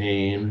or in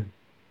pain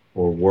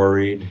or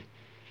worried,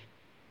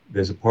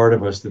 there's a part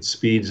of us that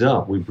speeds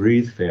up. We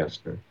breathe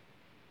faster,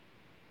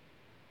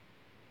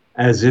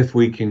 as if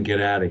we can get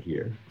out of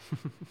here.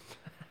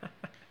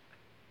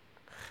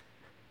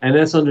 And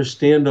that's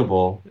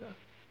understandable. Yeah.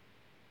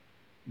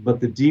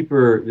 But the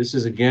deeper, this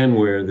is again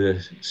where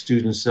the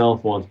student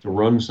self wants to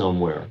run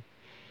somewhere.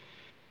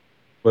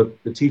 But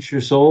the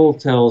teacher soul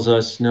tells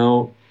us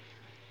no,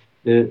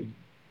 the,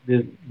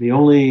 the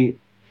only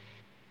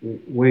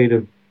way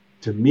to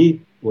meet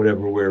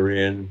whatever we're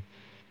in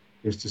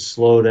is to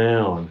slow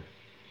down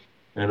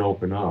and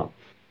open up.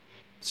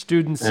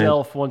 Student And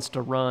self wants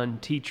to run.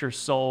 Teacher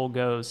soul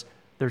goes,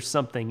 there's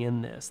something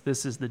in this.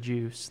 This is the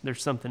juice.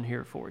 There's something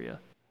here for you.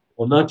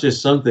 well, not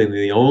just something,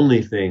 the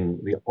only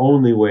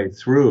way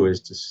through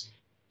is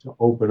to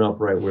open up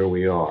right where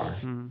we are.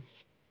 Hmm.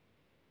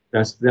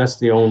 That's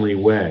the only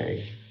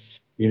way.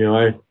 You know,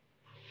 I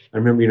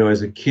remember,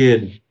 as a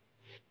kid,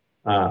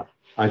 uh,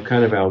 I've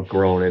kind of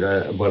outgrown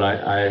it, but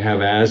I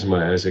have asthma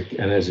as a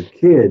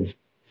kid,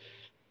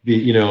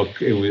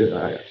 it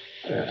was,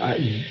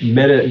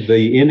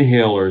 the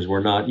inhalers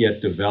were not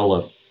yet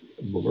developed.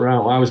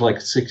 I was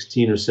like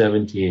 16 or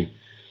 17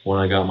 when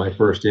I got my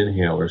first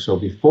inhaler. So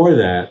before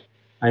that,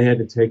 I had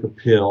to take a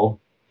pill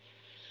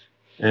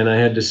and I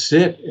had to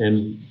sit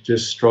and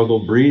just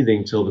struggle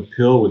breathing till the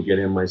pill would get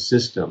in my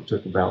system. It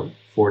took about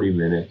 40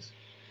 minutes.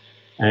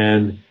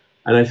 And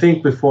and I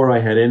think before I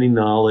had any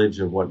knowledge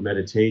of what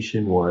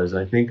meditation was,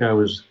 I think I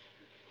was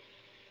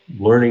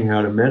learning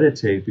how to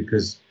meditate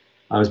because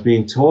I was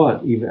being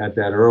taught even at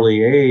that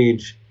early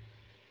age,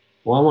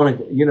 well, I want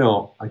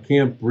to, I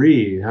can't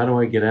breathe. How do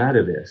I get out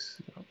of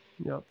this?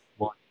 Yep.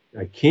 Well,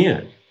 I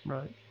can't.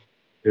 Right.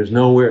 There's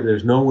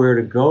nowhere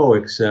to go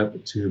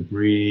except to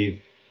breathe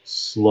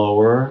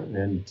slower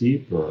and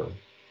deeper,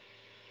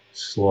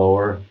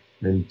 slower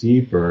and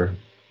deeper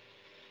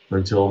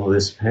until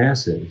this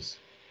passes.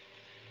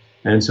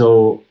 And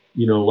so,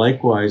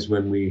 likewise,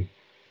 when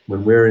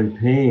we're in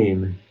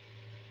pain,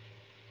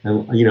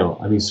 and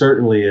I mean,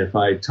 certainly if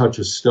I touch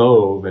a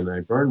stove and I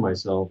burn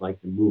myself, I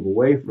can move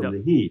away from Yep.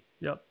 the heat.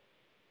 Yep.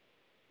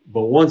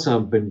 But once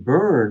I've been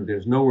burned,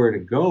 there's nowhere to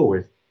go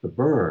with the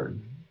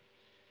burn.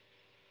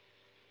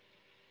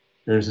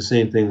 And it's the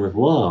same thing with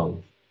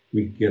love.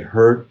 We get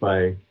hurt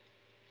by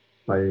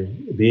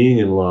being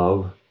in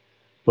love,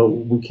 but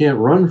we can't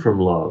run from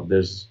love.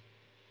 There's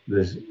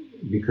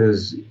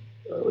because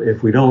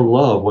if we don't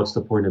love, what's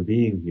the point of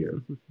being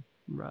here?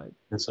 Right.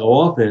 And so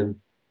often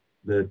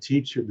the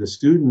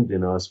student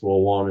in us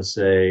will want to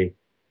say,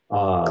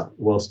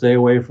 well, stay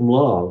away from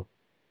love.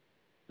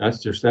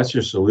 That's your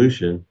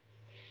solution.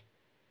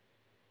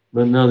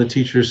 But no, the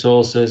teacher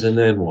soul says, and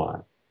then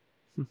what?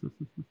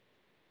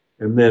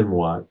 And then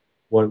what?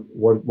 What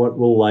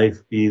will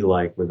life be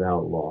like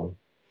without love?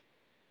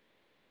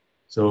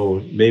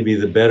 So maybe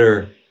the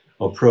better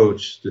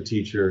approach the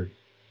teacher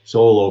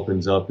soul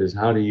opens up is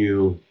how do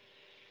you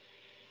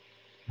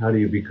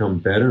become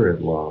better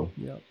at love?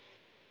 Yep.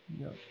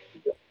 Yep.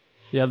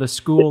 Yeah, the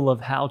school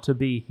of how to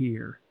be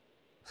here.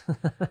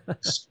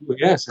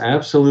 Yes,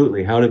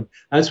 absolutely.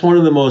 That's one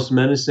of the most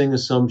menacing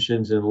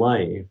assumptions in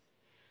life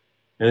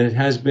and it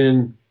has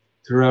been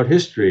throughout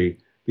history,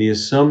 the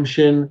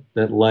assumption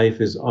that life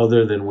is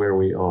other than where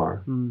we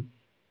are. Mm.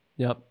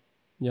 Yep.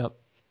 Yep.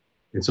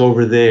 It's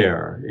over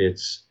there.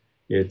 It's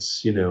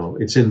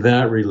in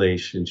that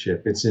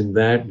relationship. It's in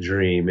that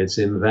dream. It's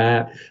in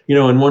that,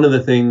 and one of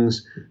the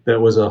things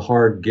that was a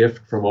hard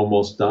gift from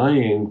almost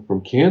dying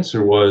from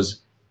cancer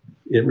was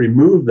it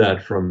removed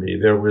that from me.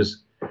 There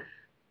was,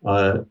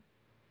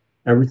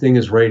 everything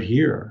is right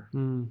here.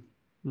 Mm.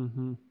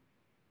 Mm-hmm.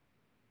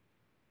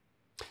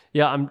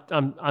 Yeah,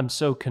 I'm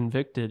so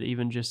convicted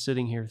even just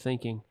sitting here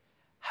thinking,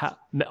 how,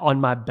 on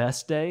my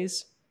best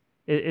days,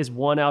 is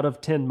 1 out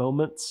of 10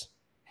 moments.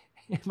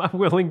 Am I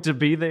willing to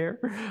be there?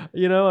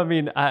 I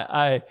mean,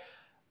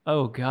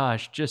 oh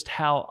gosh, just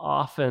how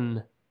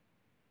often,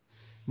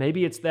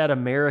 maybe it's that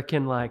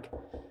American, like,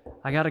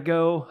 I gotta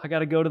go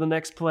to the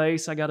next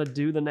place, I gotta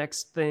do the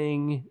next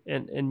thing,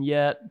 and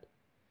yet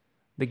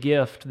the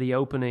gift, the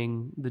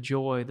opening, the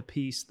joy, the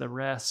peace, the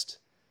rest,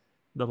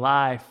 the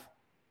life.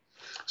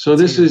 So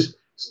this is,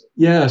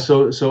 yeah.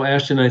 So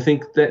Ashton, I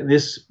think that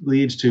this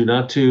leads to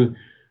not to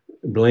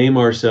blame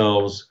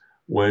ourselves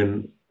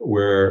when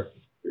we're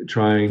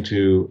trying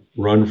to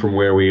run from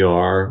where we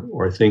are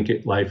or think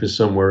life is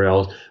somewhere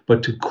else,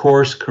 but to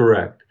course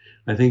correct.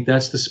 I think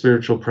that's the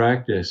spiritual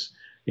practice,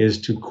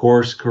 is to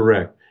course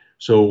correct.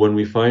 So when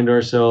we find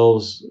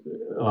ourselves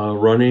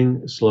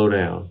running, slow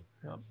down.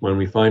 Yep. When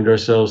we find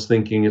ourselves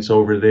thinking it's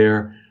over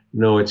there,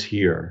 no, it's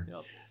here.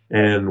 Yep.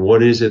 And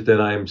what is it that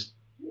I'm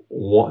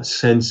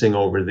sensing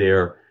over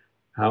there?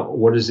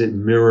 What is it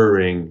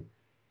mirroring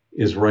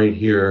is right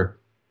here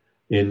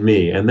in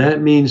me? And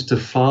that means to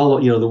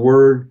follow, the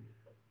word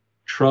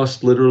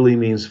trust literally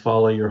means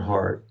follow your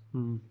heart.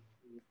 Mm.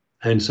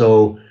 And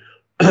so,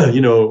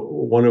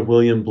 one of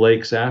William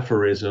Blake's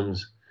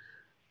aphorisms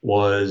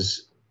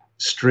was,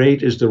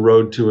 straight is the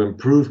road to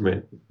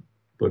improvement,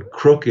 but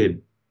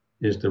crooked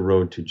is the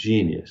road to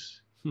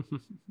genius.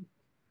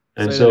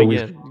 And so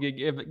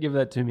give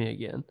that to me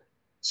again.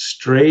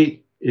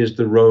 Straight is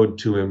the road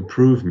to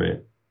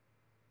improvement,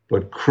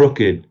 but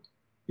crooked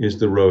is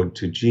the road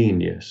to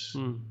genius.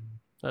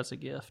 That's a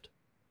gift.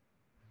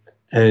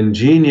 And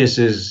genius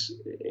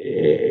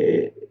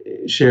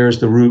shares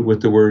the root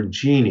with the word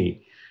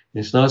genie.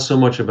 It's not so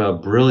much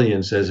about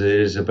brilliance as it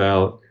is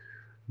about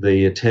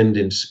the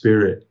attendant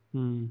spirit,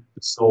 the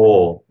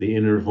soul, the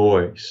inner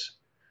voice.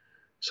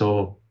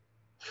 So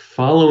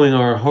following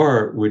our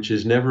heart, which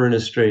is never in a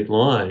straight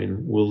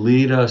line, will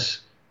lead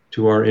us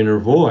to our inner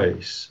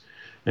voice.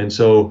 And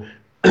so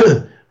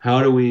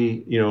how do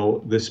we,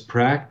 this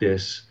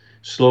practice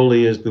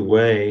slowly is the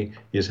way,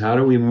 is how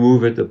do we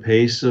move at the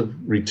pace of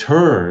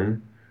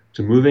return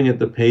to moving at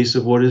the pace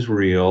of what is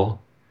real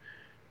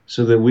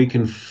so that we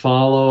can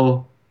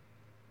follow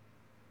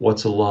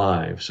what's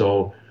alive.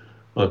 So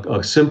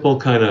a simple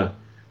kind of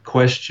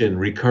question,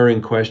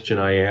 recurring question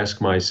I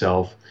ask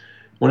myself,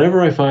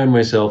 whenever I find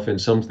myself in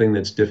something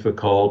that's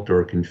difficult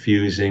or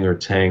confusing or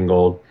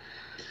tangled,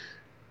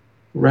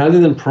 rather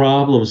than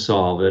problem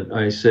solve it,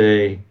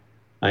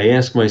 I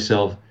ask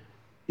myself,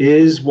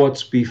 is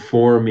what's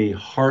before me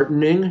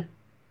heartening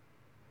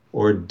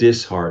or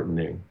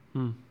disheartening?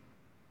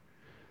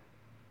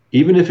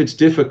 Even if it's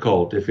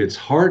difficult, if it's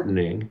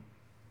heartening,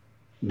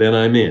 then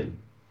I'm in.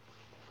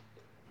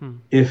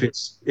 If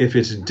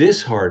it's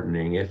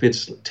disheartening, if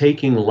it's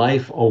taking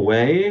life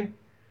away,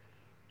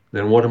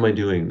 then what am I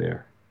doing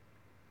there?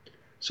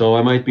 So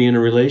I might be in a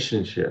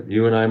relationship.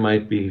 You and I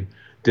might be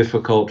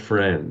difficult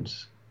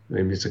friends.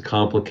 Maybe it's a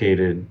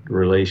complicated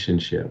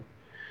relationship.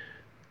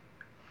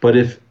 But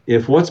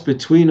if what's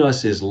between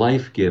us is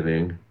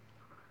life-giving,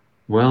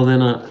 well,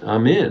 then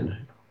I'm in.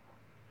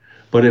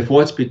 But if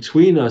what's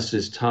between us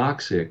is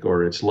toxic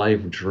or it's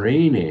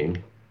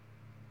life-draining,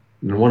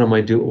 then what am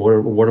I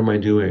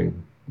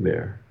doing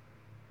there?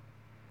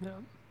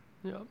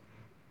 Yep.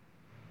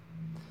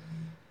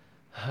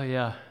 Oh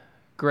yeah,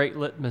 great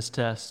litmus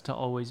test to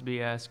always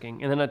be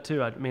asking. And then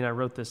I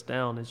wrote this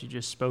down as you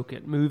just spoke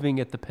it. Moving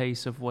at the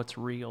pace of what's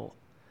real.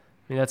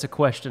 I mean, that's a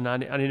question. I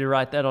need to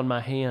write that on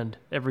my hand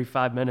every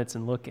 5 minutes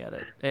and look at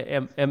it.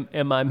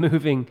 Am I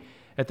moving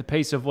at the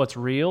pace of what's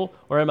real,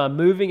 or am I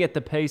moving at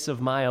the pace of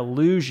my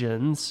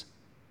illusions,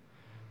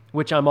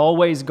 which I'm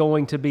always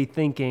going to be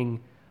thinking,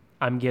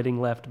 I'm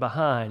getting left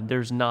behind.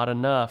 There's not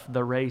enough.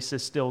 The race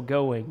is still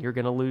going. You're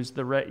going to lose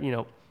the race.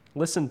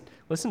 Listen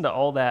to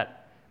all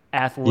that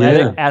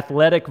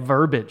athletic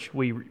verbiage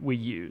we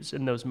use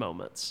in those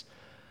moments.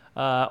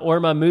 Or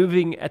am I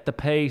moving at the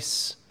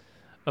pace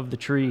of the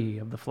tree,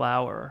 of the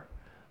flower,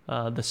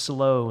 the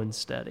slow and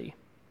steady?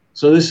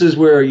 So this is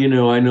where,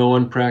 I know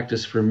one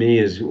practice for me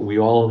is we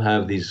all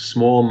have these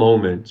small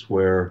moments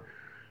where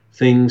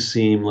things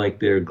seem like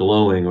they're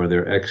glowing or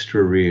they're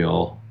extra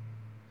real.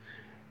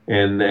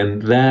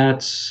 And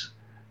that's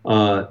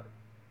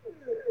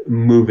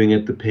moving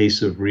at the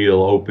pace of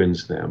real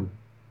opens them.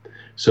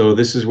 So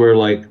this is where,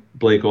 like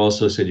Blake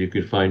also said, you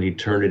could find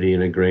eternity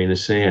in a grain of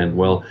sand.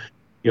 Well,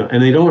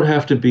 and they don't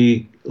have to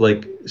be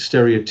like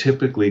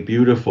stereotypically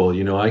beautiful.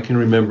 I can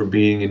remember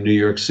being in New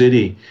York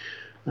City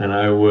and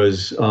I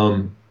was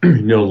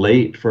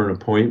late for an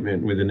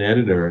appointment with an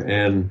editor,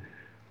 and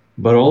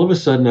but all of a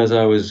sudden, as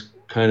I was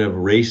kind of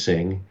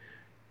racing,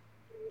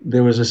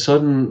 there was a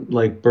sudden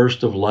like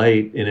burst of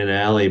light in an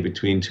alley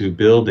between two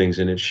buildings,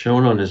 and it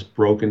shone on this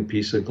broken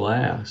piece of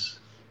glass,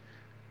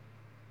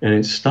 and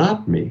it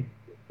stopped me.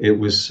 It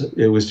was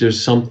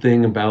just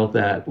something about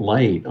that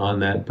light on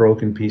that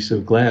broken piece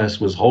of glass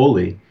was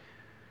holy,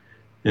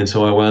 and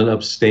so I wound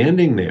up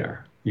standing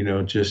there.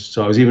 Just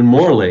so I was even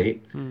more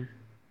late, Hmm.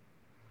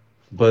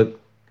 but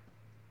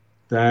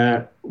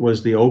that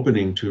was the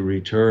opening to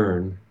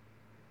return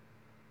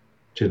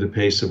to the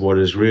pace of what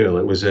is real.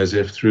 It was as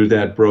if through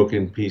that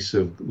broken piece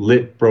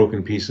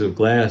of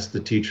glass,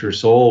 the teacher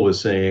soul was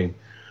saying,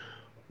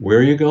 "Where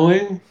are you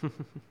going?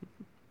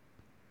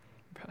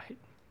 Right.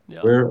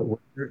 Yep.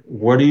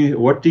 What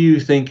do you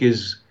think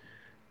is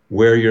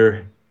where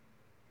you're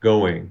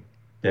going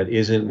that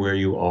isn't where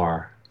you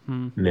are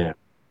Hmm. now?"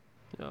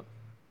 Yep.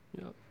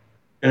 Yep.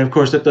 And of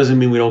course, that doesn't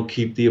mean we don't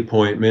keep the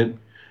appointment,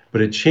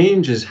 but it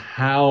changes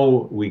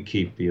how we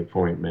keep the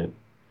appointment.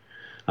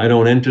 I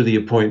don't enter the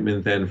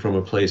appointment then from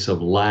a place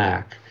of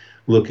lack,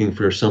 looking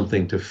for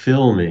something to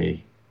fill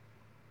me.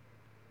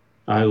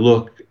 I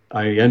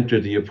enter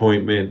the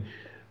appointment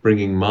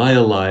bringing my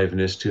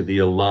aliveness to the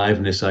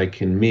aliveness I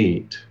can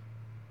meet.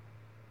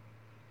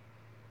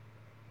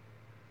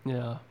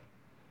 Yeah.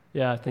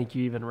 Yeah, I think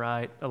you even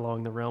write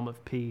along the realm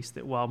of peace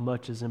that while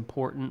much is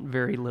important,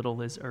 very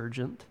little is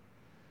urgent.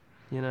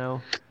 You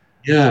know?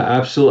 Yeah,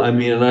 absolutely. I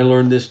mean, and I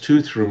learned this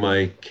too through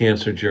my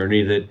cancer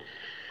journey that,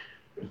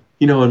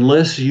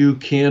 unless you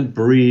can't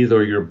breathe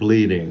or you're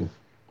bleeding,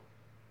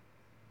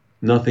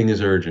 nothing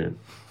is urgent.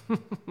 I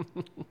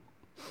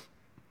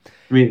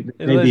mean,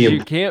 it may be, Unless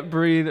you can't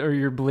breathe or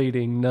you're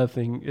bleeding,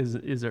 nothing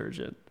is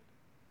urgent.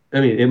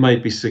 it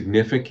might be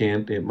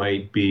significant, it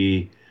might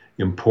be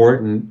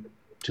important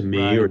to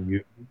me or Right.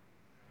 you,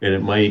 and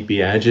it might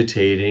be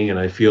agitating, and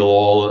I feel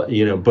all,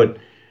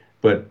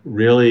 but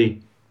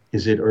really,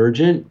 is it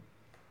urgent?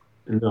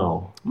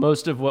 No.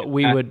 Most of what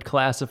we would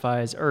classify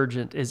as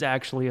urgent is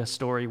actually a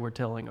story we're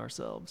telling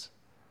ourselves.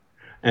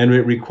 And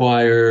it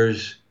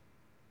requires,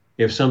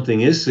 if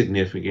something is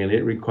significant,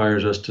 it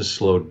requires us to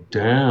slow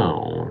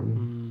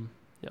down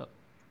Mm, yep.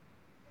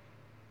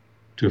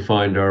 to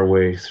find our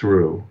way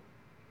through.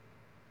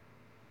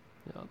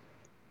 Yep.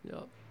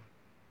 Yep.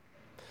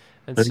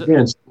 And And so,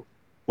 again,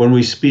 when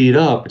we speed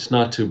up, it's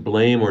not to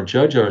blame or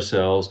judge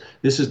ourselves.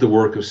 This is the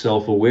work of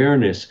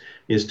self-awareness,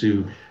 is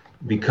to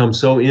become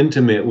so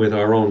intimate with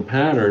our own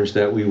patterns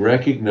that we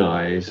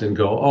recognize and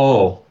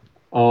go,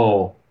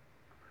 oh,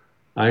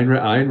 I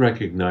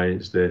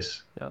recognize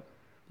this. yep.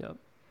 Yep.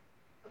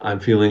 I'm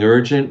feeling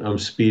urgent. I'm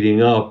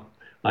speeding up.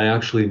 I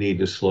actually need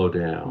to slow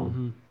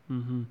down. Mm-hmm.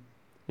 Mm-hmm.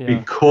 Yeah.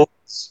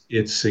 Because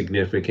it's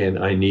significant,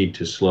 I need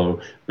to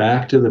slow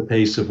back to the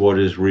pace of what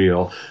is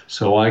real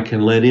so I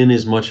can let in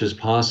as much as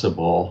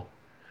possible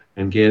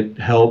and get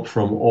help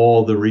from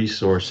all the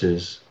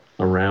resources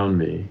around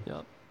me.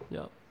 Yep.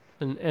 Yep.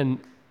 And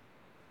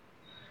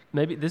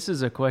maybe this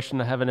is a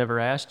question I haven't ever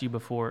asked you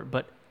before,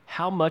 but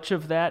how much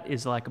of that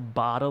is like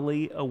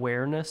bodily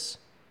awareness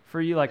for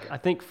you? Like I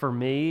think for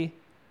me,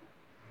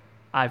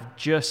 I've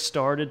just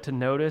started to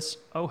notice,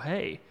 oh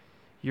hey,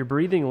 you're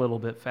breathing a little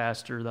bit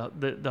faster.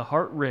 The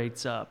heart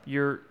rate's up.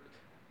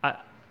 I,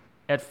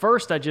 at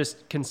first I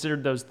just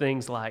considered those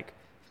things like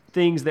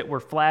things that were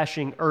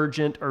flashing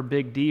urgent or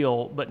big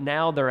deal, but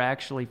now they're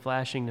actually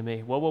flashing to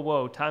me. Whoa, whoa,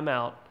 whoa, time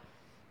out.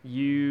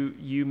 You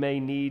may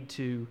need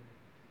to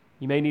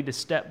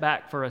step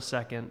back for a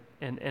second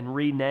and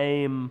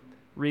rename,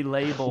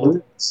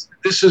 relabel.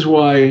 This is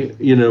why,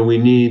 we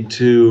need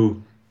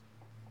to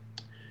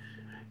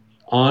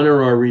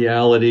honor our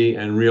reality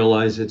and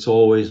realize it's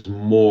always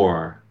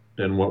more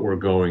than what we're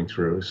going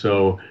through.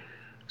 So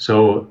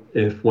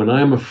if when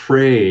I'm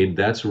afraid,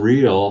 that's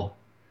real,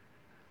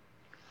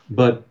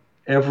 but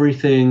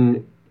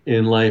everything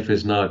in life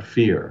is not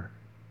fear.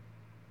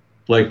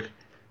 Like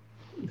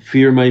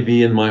fear might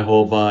be in my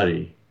whole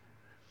body,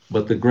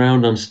 but the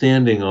ground I'm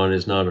standing on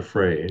is not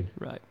afraid.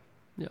 Right.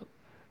 Yep.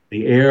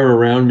 The air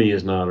around me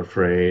is not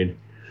afraid.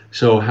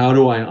 So how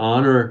do I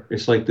honor?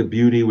 It's like the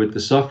beauty with the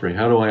suffering.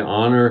 How do I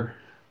honor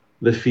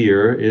the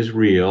fear is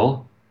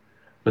real,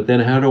 but then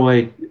how do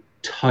I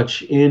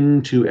touch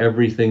into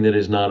everything that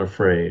is not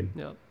afraid?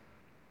 Yep.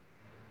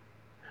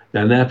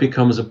 And that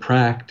becomes a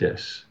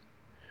practice.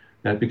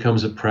 That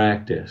becomes a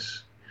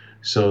practice,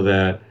 so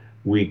that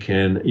we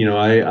can.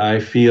 I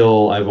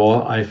feel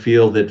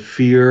that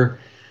fear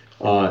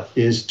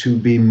is to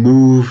be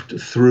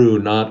moved through,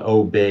 not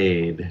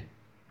obeyed.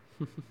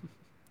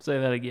 Say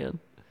that again.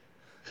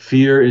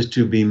 Fear is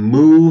to be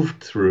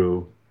moved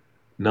through,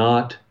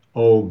 not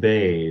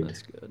obeyed.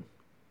 That's good.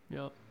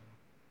 Yep.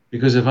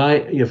 Because if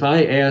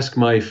I ask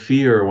my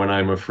fear when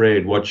I'm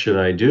afraid, what should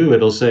I do?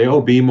 It'll say,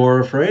 "Oh, be more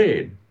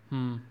afraid."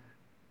 Hmm.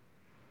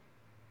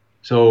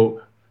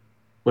 So,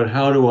 but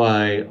how do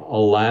I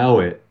allow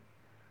it?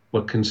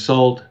 But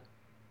consult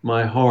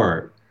my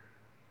heart,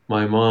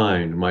 my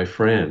mind, my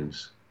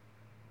friends,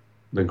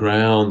 the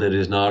ground that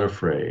is not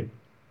afraid.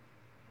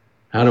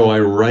 How do I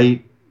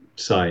right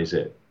size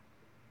it?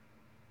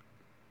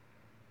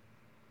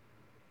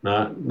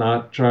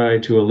 Not try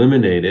to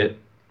eliminate it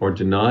or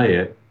deny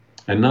it,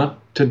 and not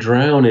to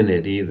drown in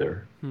it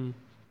either. Hmm.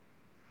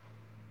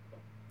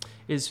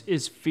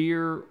 Is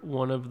fear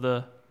one of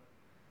the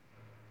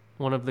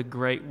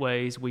great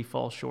ways we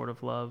fall short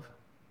of love?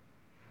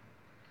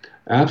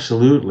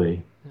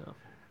 Absolutely. Yeah.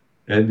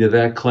 And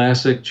that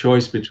classic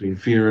choice between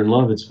fear and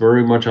love, it's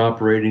very much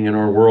operating in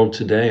our world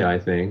today, I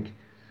think,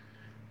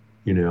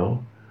 you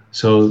know.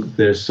 So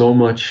there's so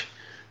much,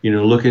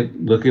 look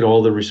at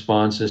all the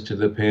responses to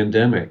the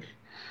pandemic.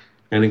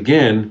 And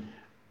again,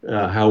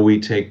 how we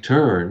take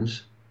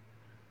turns.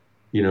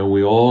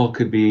 We all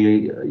could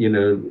be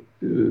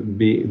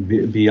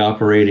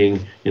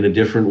operating in a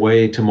different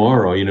way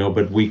tomorrow,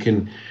 but we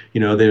can,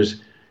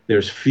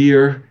 there's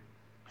fear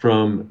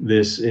from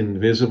this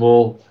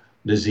invisible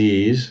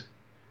disease,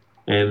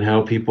 and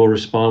how people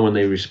respond. When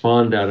they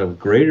respond out of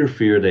greater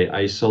fear, they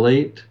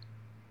isolate,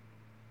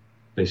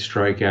 they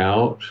strike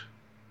out.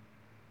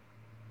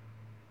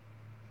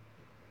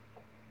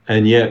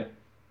 And yet,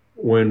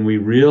 when we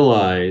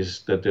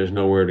realize that there's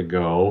nowhere to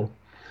go,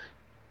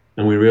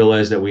 and we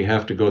realize that we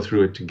have to go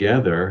through it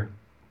together,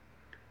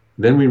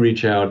 then we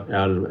reach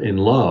in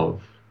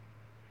love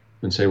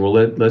and say, well,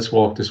 let's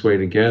walk this way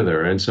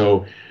together. And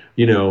so,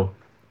 you know,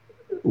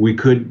 we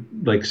could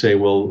like say,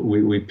 well,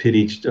 we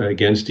pit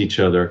against each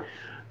other,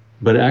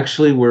 but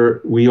actually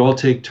we all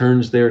take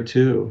turns there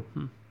too.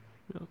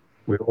 Yeah.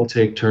 We all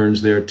take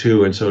turns there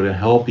too. And so to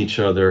help each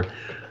other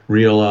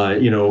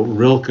realize,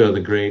 Rilke, the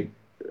great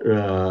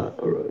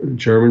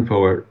German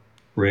poet,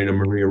 Rainer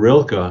Maria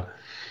Rilke,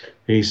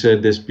 he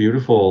said this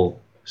beautiful,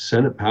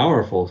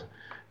 powerful.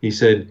 He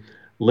said,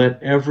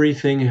 let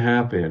everything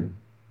happen,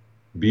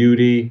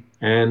 beauty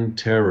and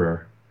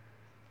terror.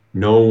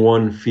 No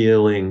one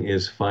feeling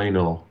is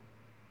final.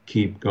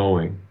 Keep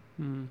going.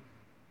 Hmm.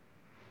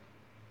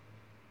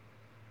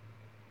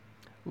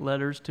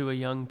 Letters to a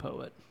young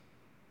poet.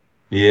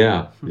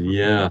 Yeah,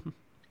 yeah.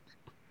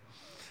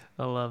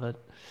 I love it.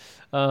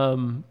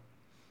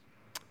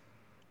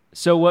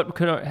 So,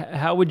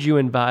 how would you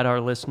invite our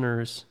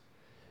listeners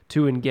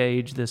to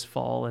engage this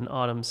fall and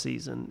autumn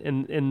season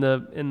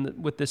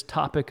with this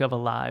topic of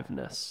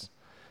aliveness?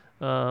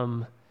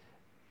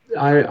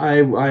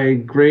 I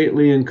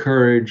greatly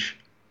encourage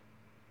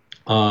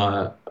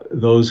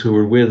those who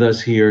are with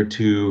us here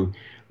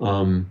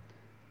um,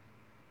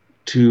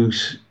 to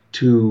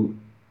to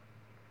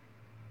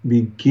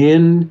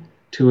begin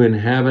to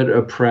inhabit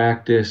a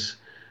practice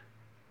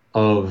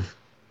of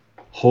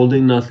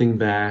holding nothing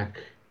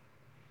back,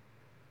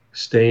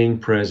 staying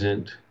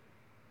present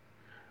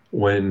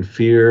when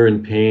fear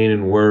and pain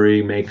and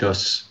worry make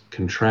us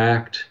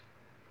contract,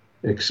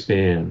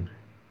 expand.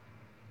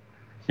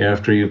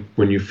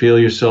 When you feel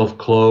yourself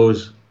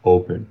close,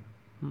 open.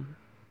 Mm-hmm.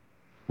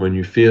 When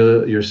you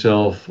feel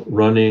yourself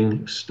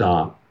running,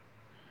 stop.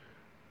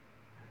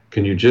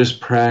 Can you just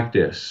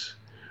practice?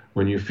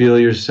 When you feel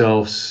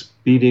yourself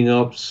speeding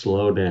up,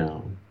 slow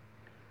down.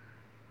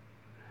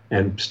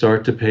 And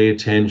start to pay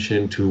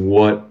attention to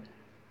what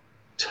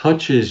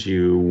touches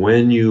you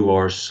when you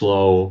are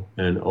slow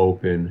and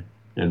open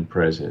and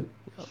present.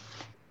 Yep.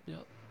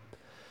 Yep.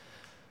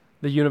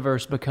 The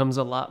universe becomes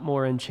a lot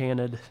more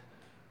enchanted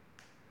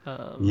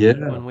Yeah.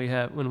 when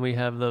we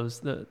have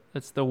those.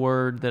 That's the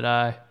word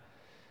that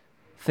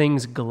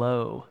things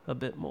glow a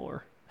bit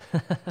more.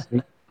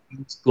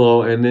 Things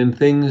glow, and then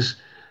things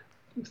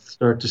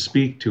start to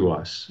speak to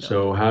us. Yep.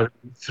 So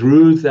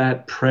through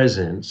that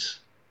presence,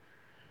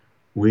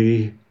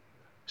 we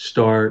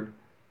start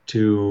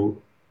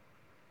to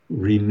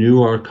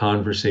renew our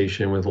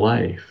conversation with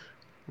life.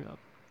 Yep.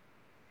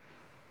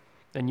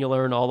 And you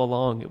learn all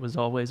along it was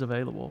always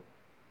available.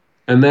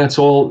 And that's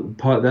what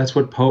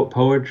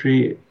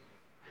poetry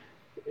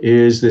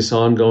is, this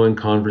ongoing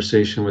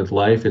conversation with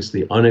life. It's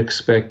the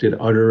unexpected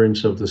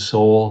utterance of the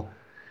soul.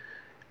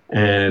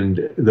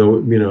 And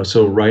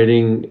so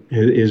writing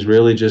is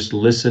really just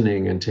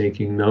listening and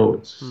taking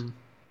notes.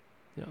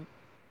 Yeah.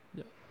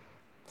 Yeah.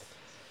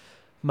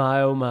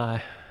 My, oh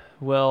my.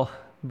 Well,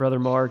 Brother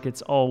Mark,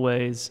 it's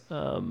always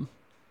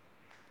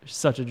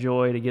such a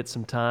joy to get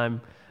some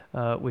time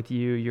with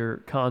you. Your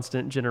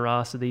constant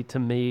generosity to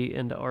me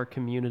and to our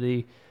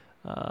community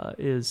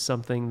is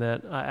something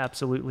that I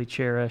absolutely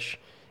cherish,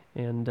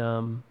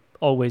 and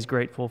always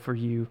grateful for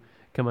you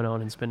coming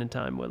on and spending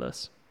time with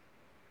us.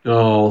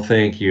 Oh,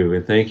 thank you.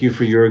 And thank you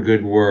for your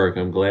good work.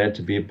 I'm glad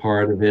to be a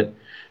part of it.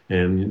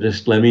 And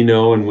just let me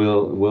know and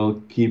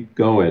we'll keep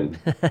going.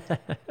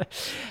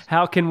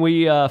 How can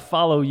we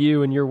follow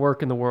you and your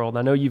work in the world?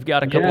 I know you've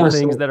got a couple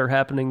things that are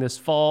happening this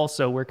fall,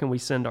 so where can we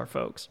send our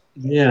folks?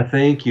 Yeah,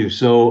 thank you.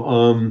 So,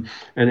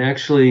 and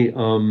actually,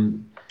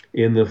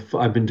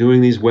 I've been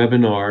doing these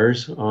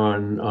webinars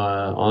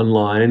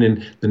online,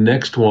 and the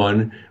next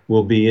one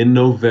will be in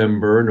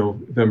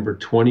November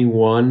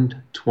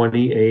 21,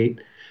 28,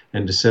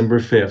 and December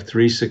 5th,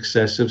 3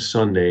 successive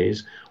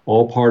Sundays,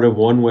 all part of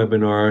one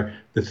webinar.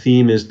 The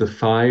theme is the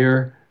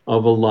fire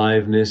of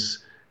aliveness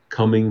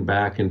coming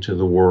back into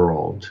the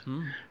world.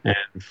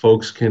 And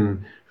folks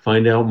can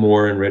find out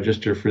more and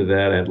register for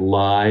that at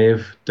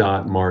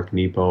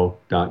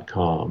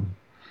live.marknepo.com.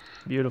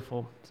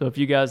 Beautiful. So if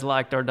you guys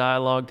liked our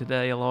dialogue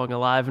today along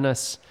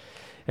aliveness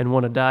and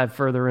want to dive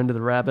further into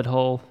the rabbit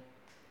hole,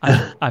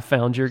 I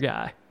found your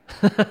guy.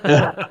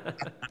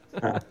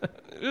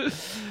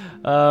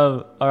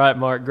 All right,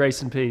 Mark,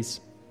 grace and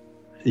peace.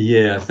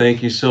 Yeah,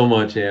 thank you so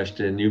much,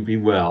 Ashton. You be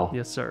well.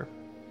 Yes, sir.